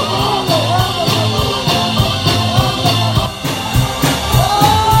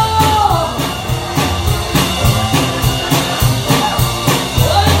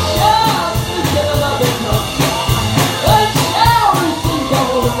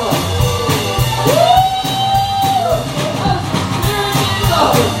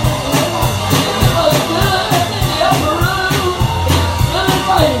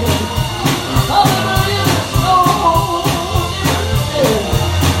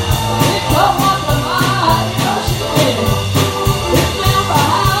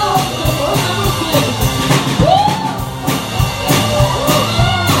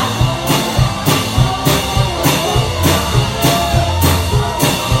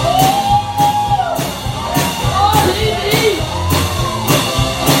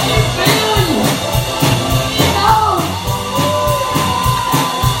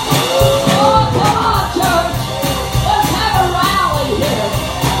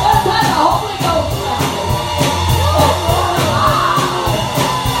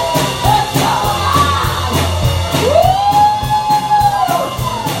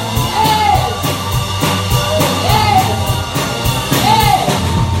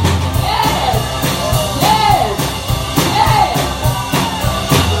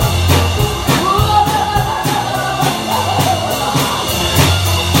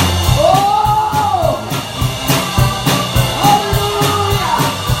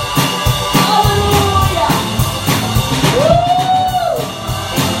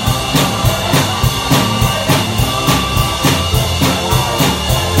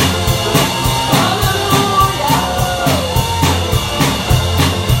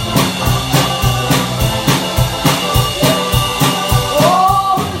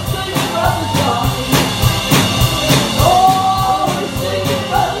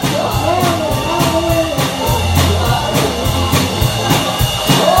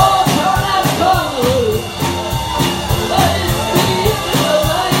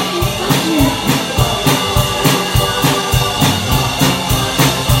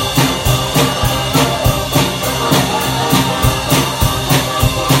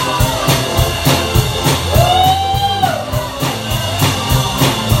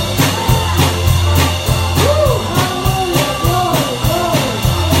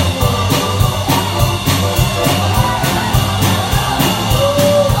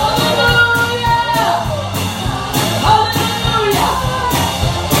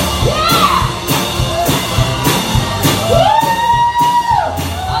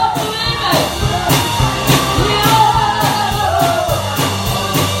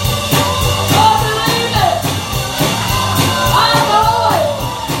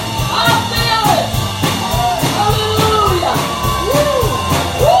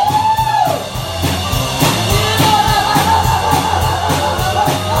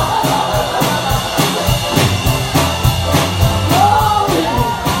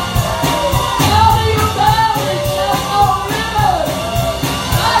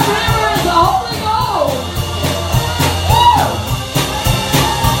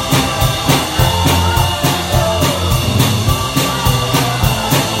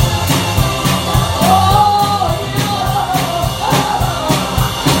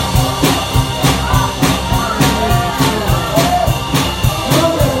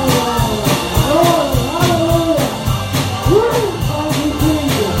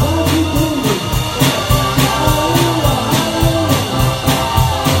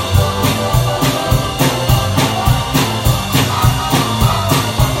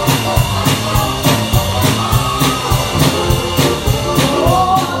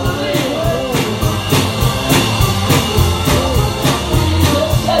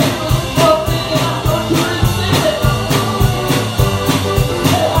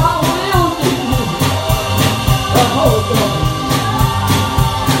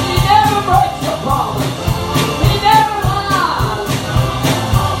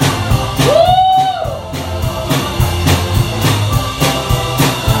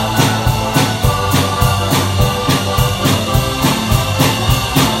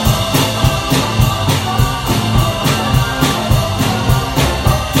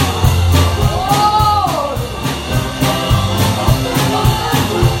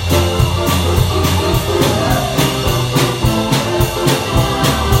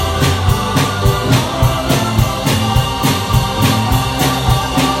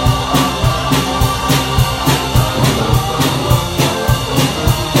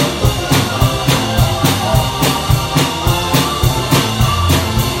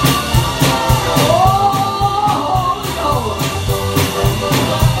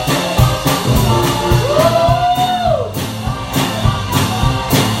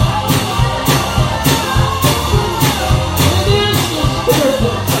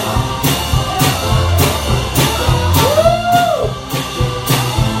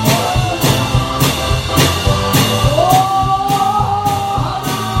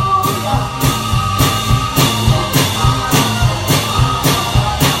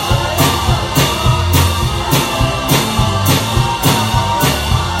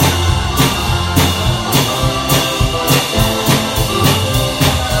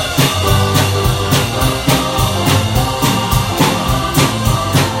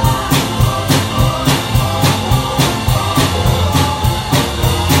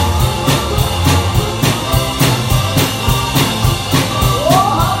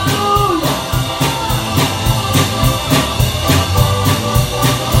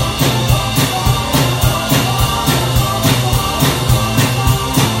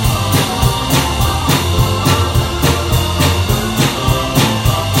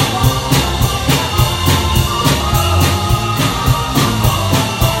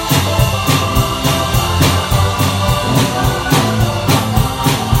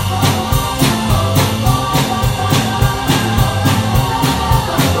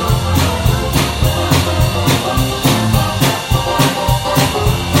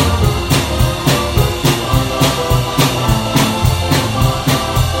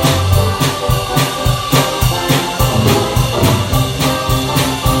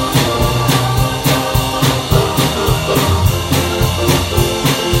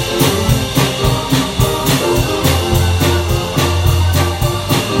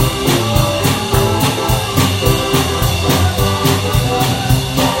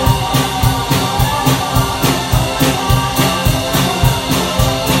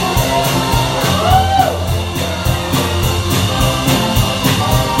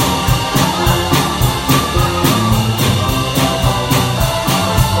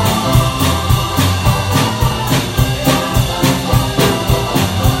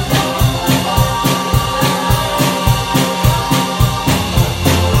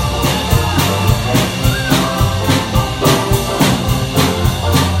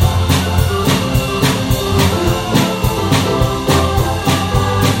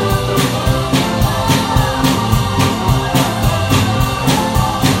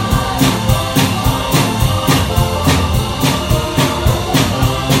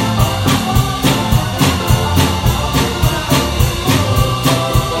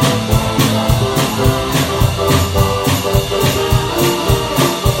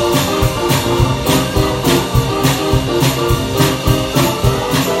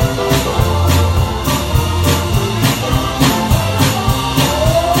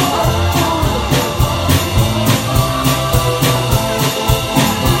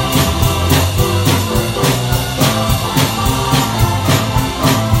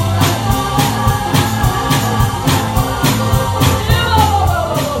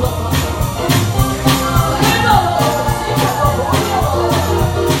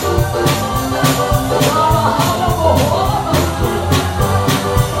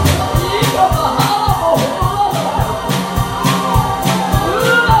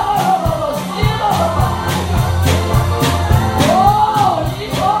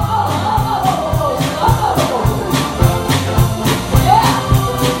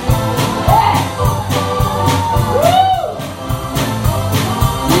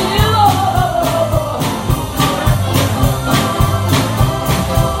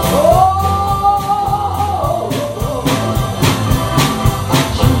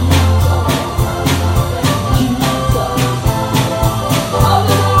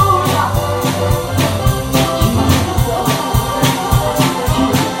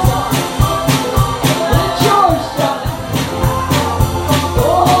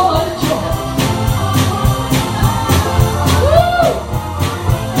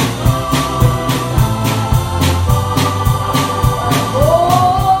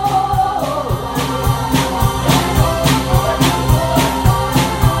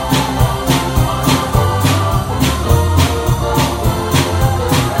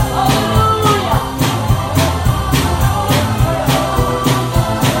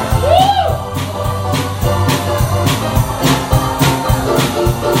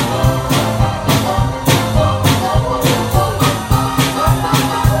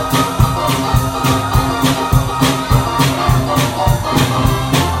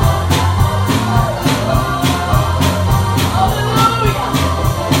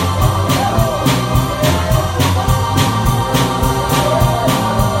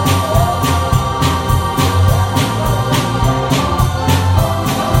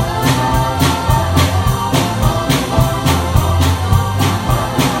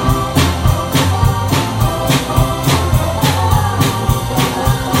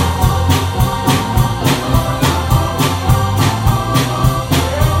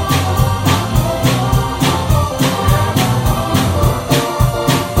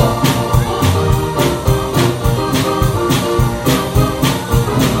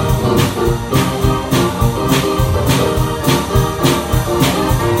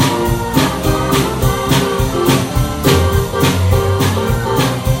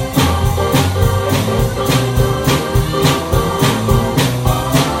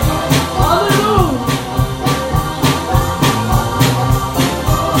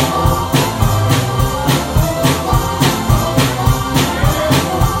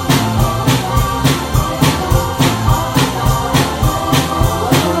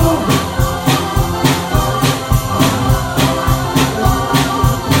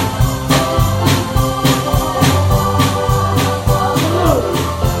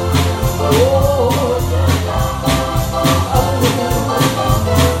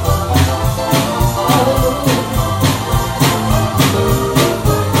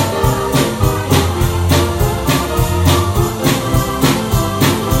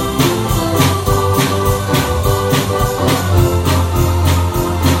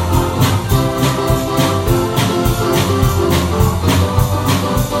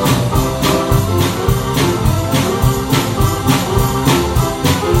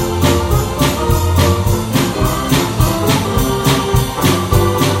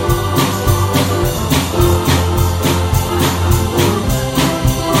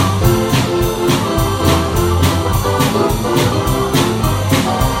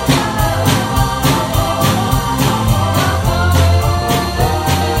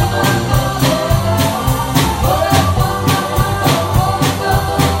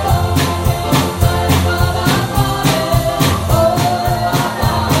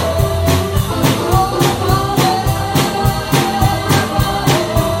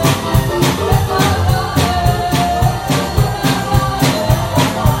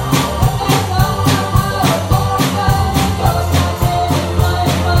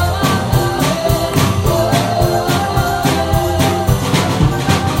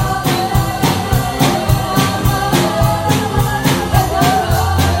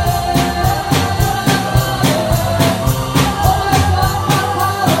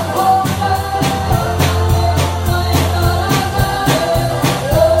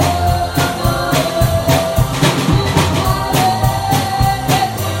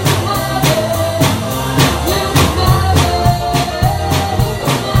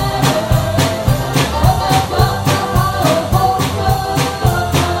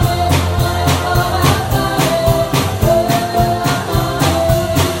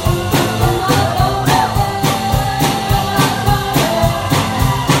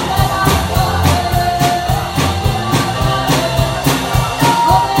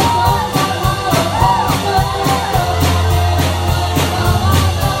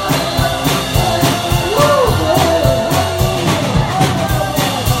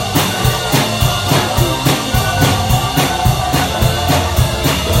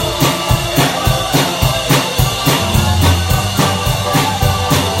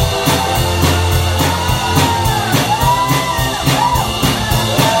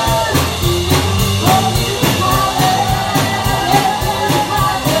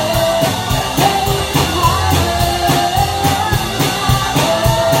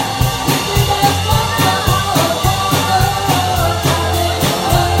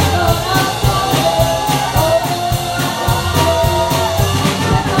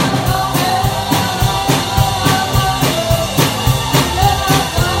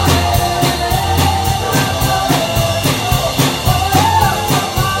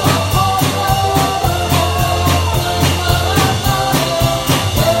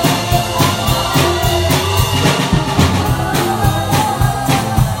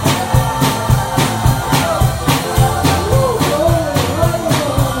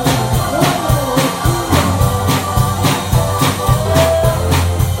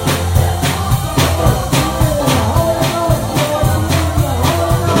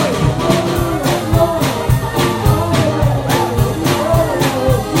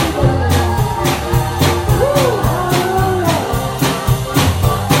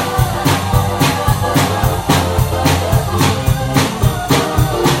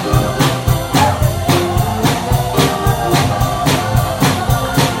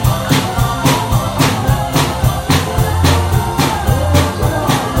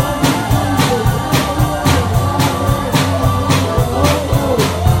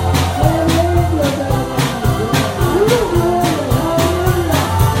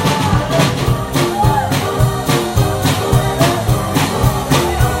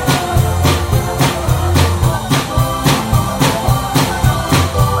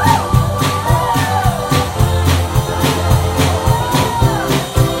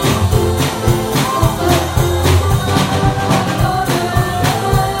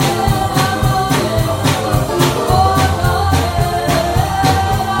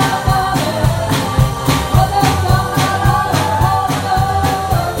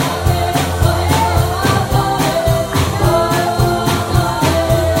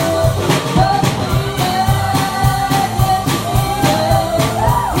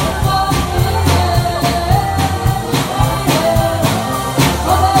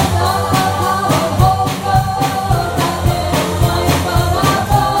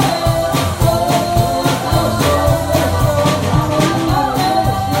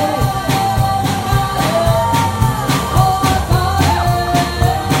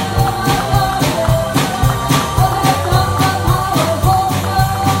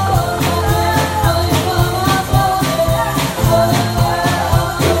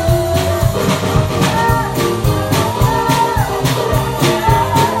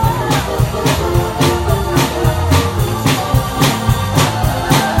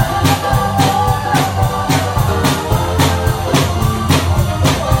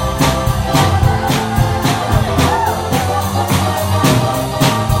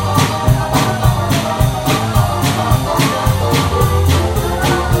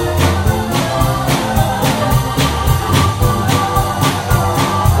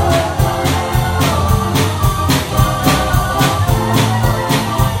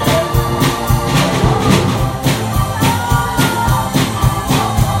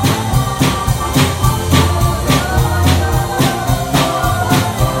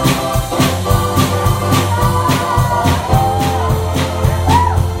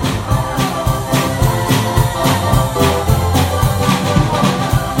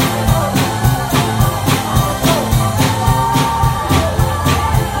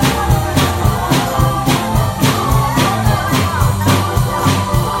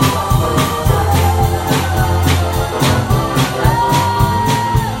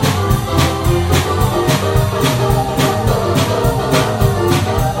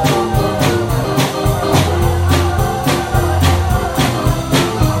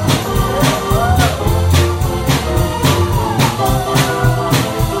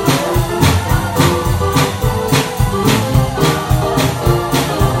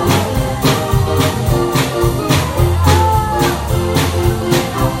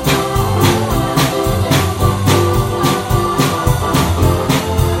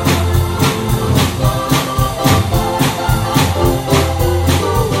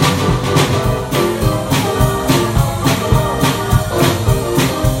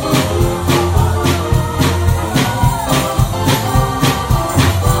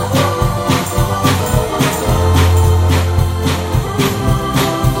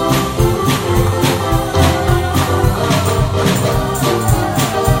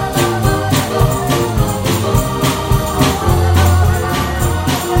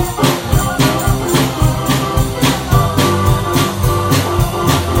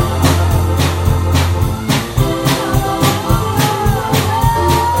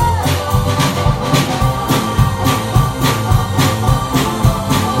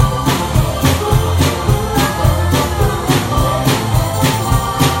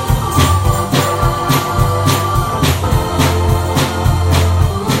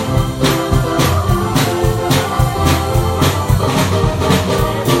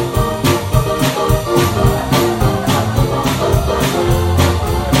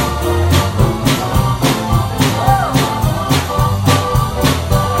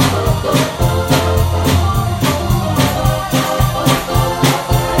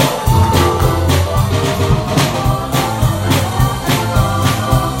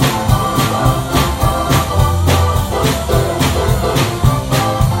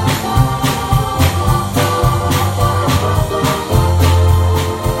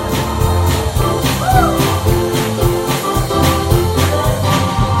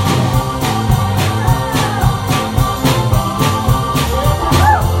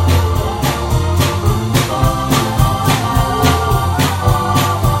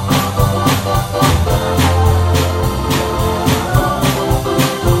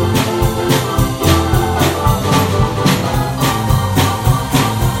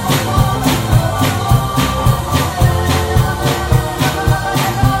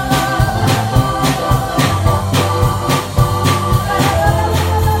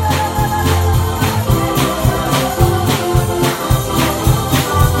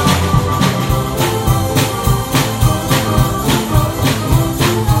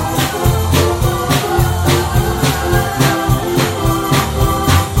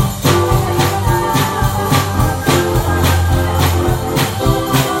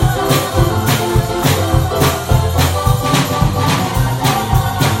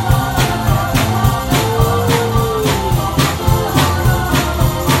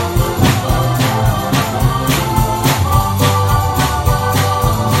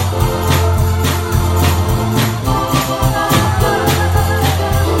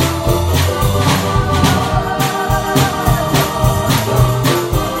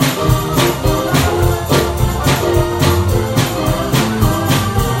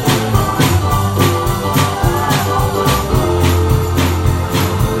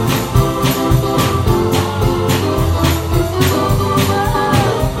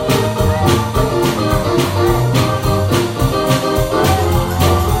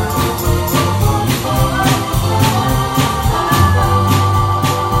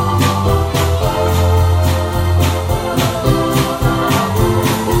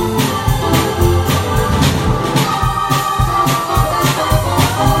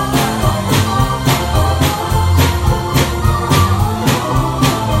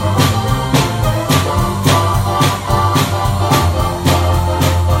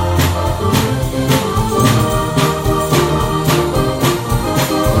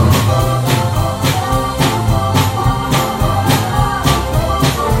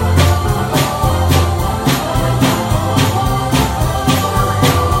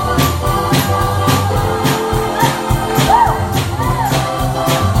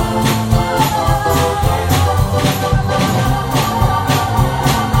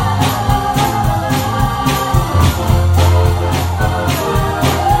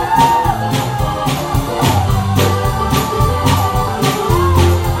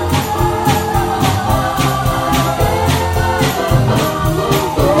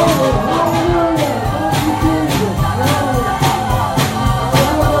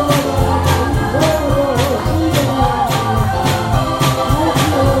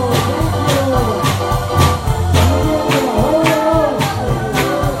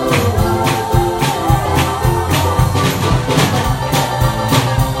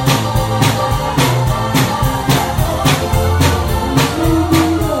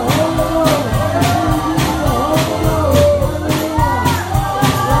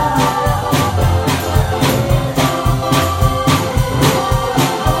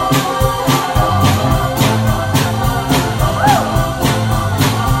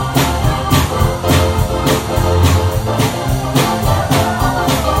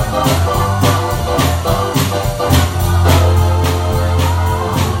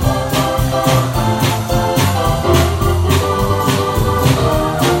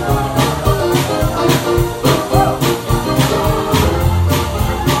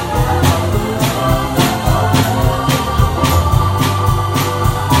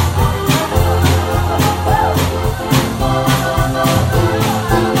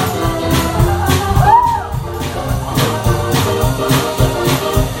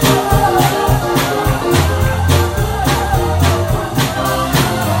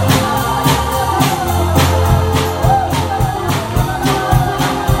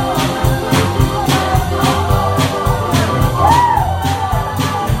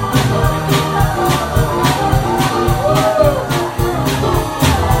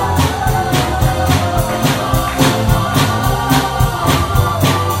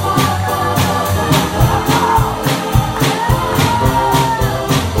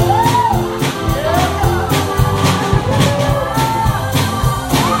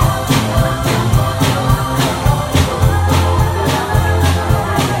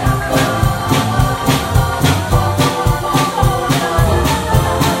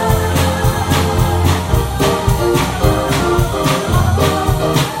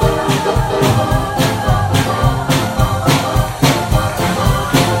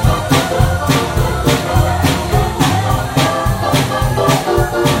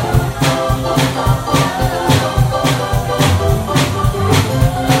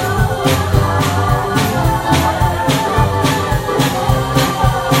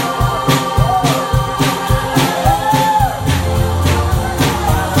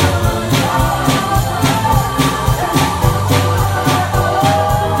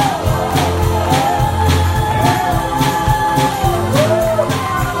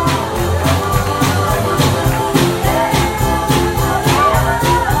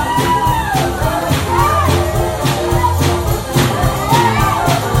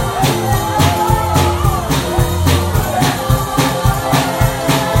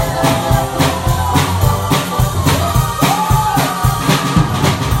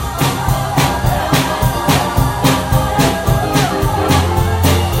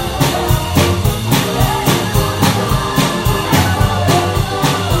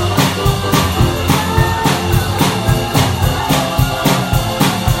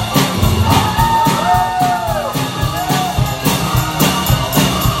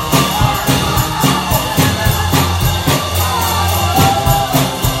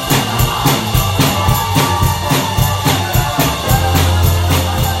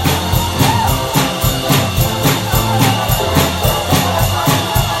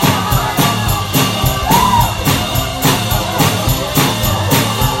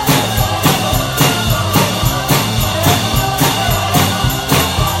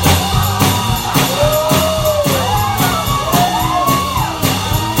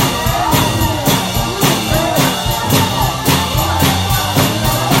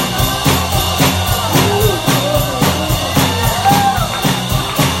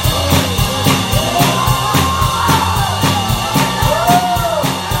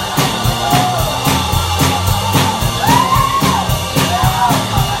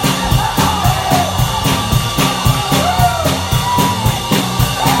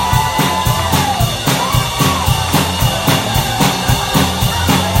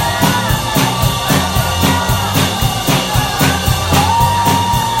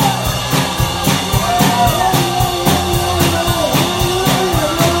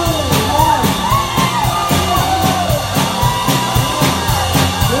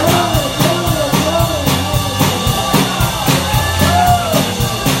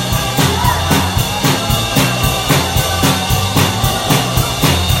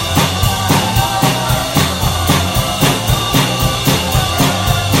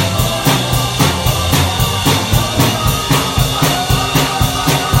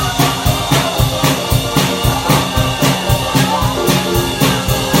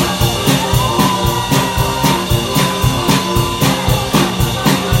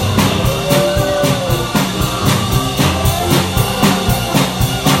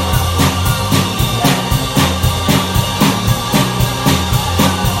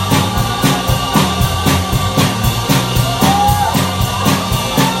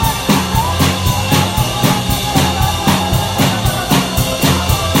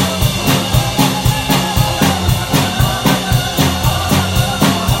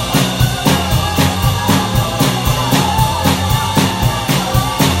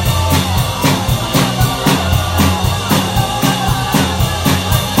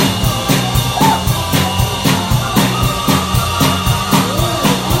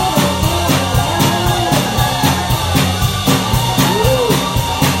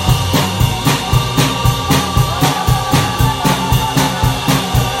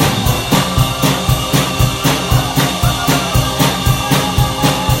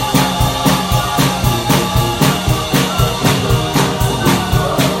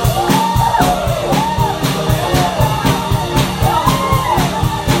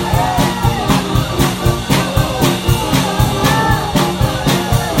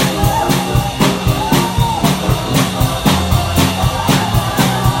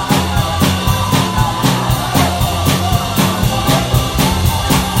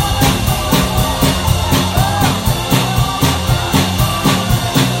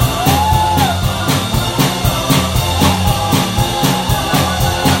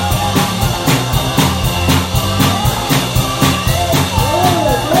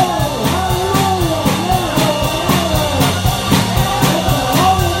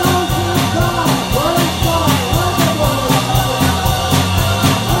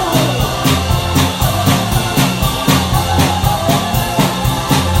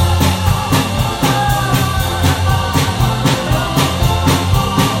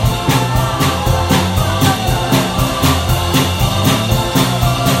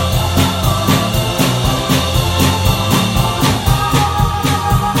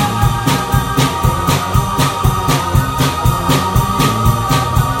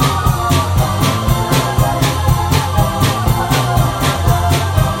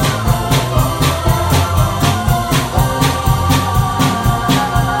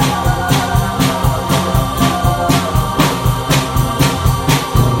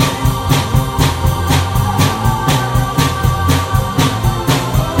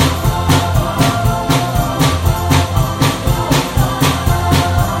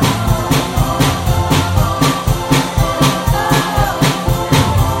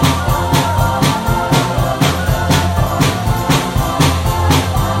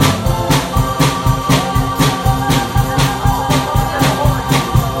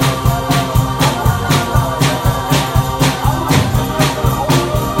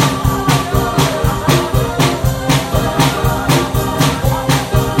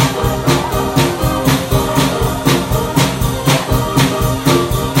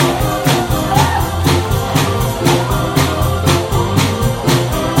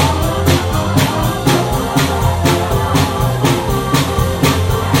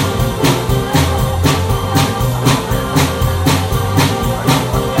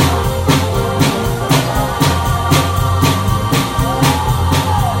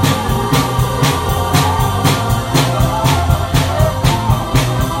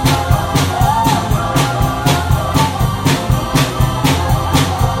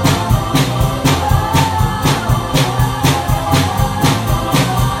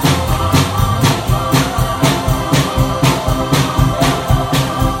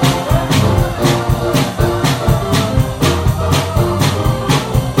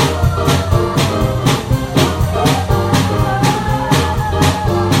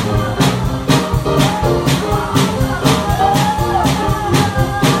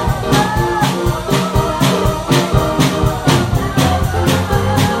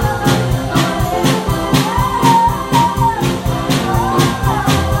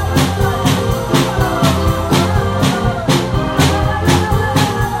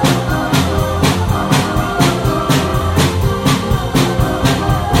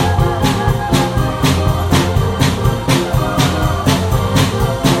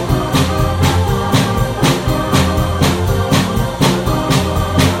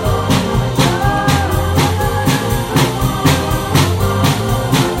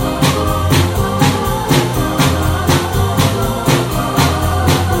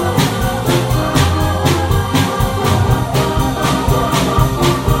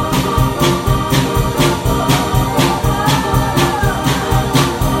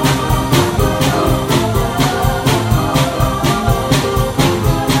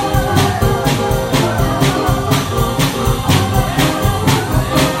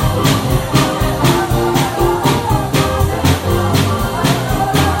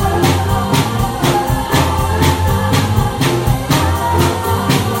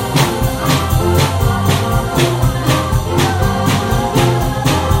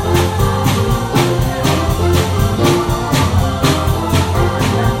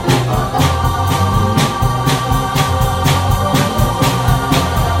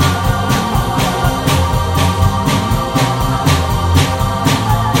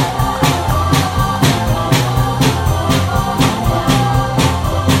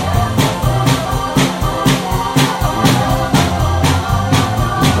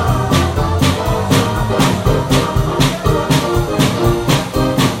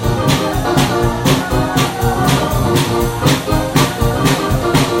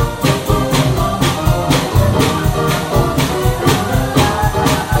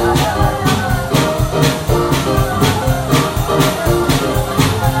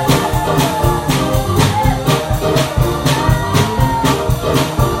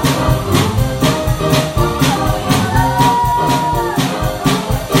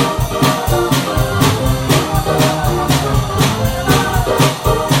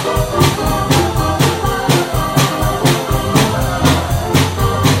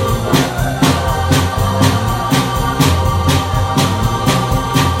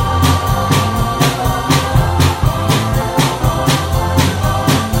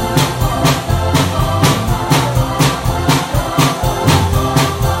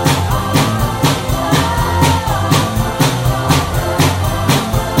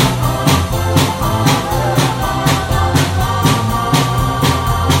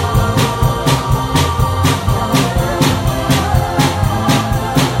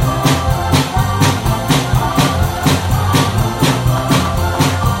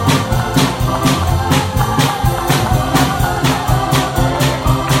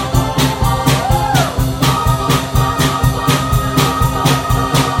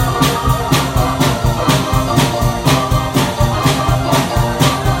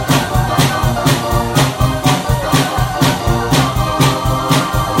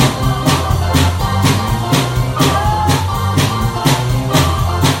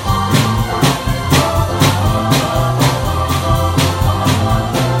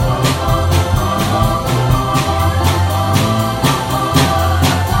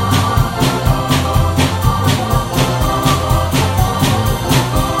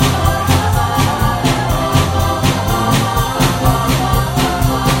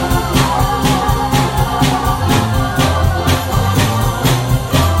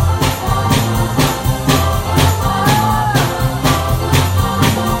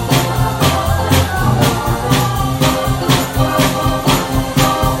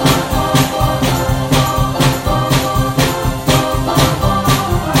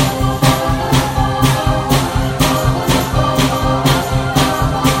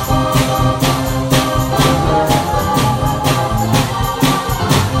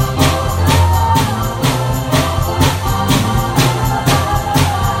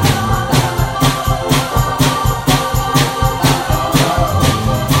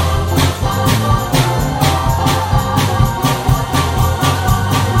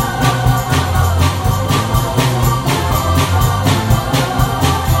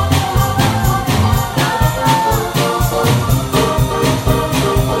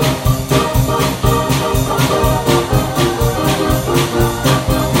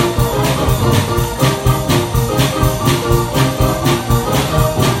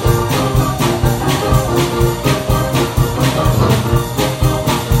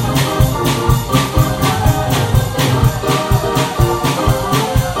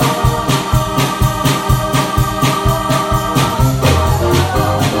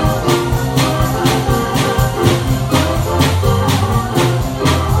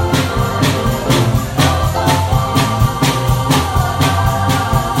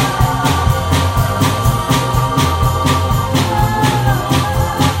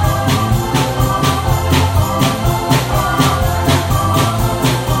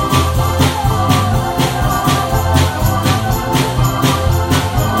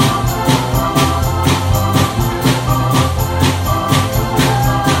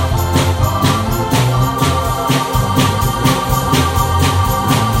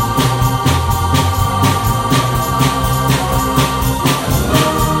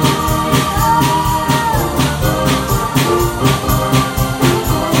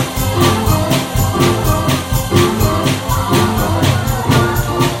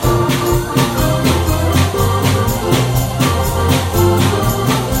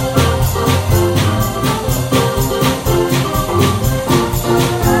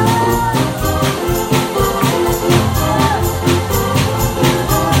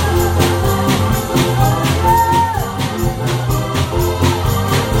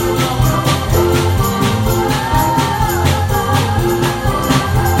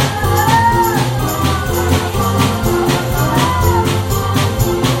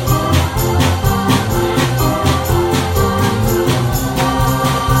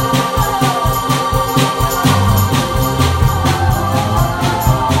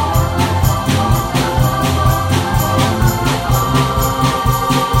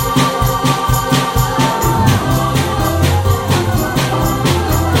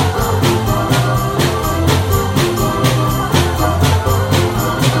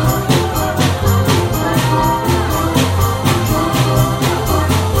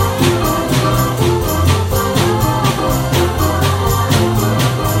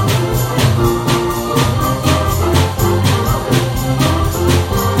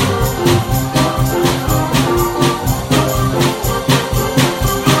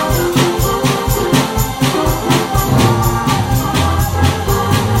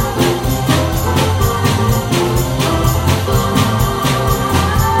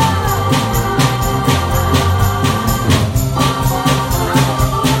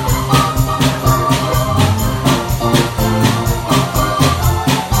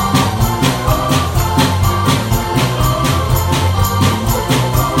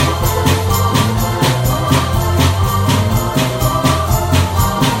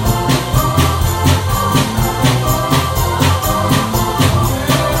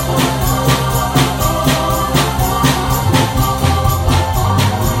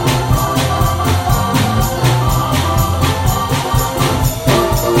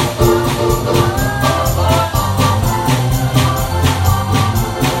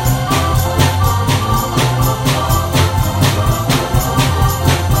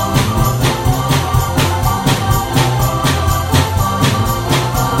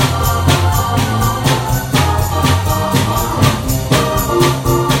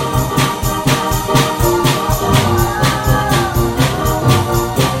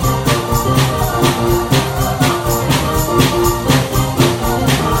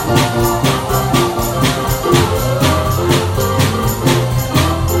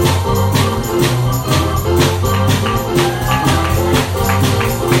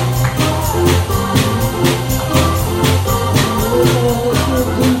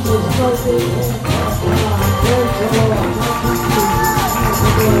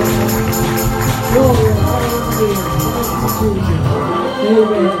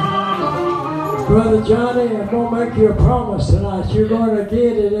 Brother Johnny, I'm going to make you a promise tonight. You're going to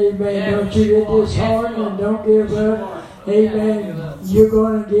get it, amen. Don't you get disheartened and don't give up. Amen. You're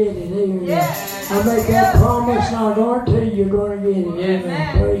going to get it, amen. I make that promise and I guarantee you're going to get it,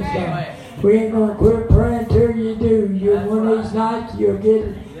 amen. Praise God. We ain't going to quit praying till you do. One of these nights you'll get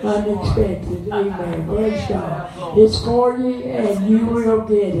it unexpected, amen. Praise God. It's for you and you will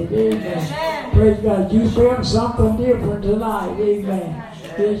get it, amen. Praise God. You feel something different tonight, amen.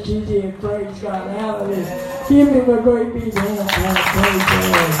 Yes, you did. Praise God. Hallelujah. Give him a great big hand. Praise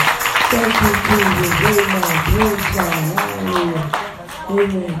God. Thank you, Jesus. Amen. Praise God. Hallelujah.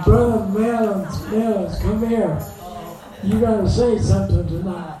 Amen. Brother Mellons, come here. You got to say something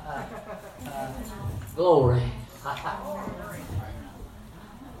tonight. Glory.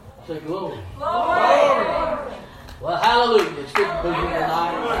 Say glory. Well, hallelujah. It's good to be here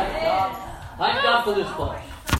tonight. Thank God. Thank God for this place.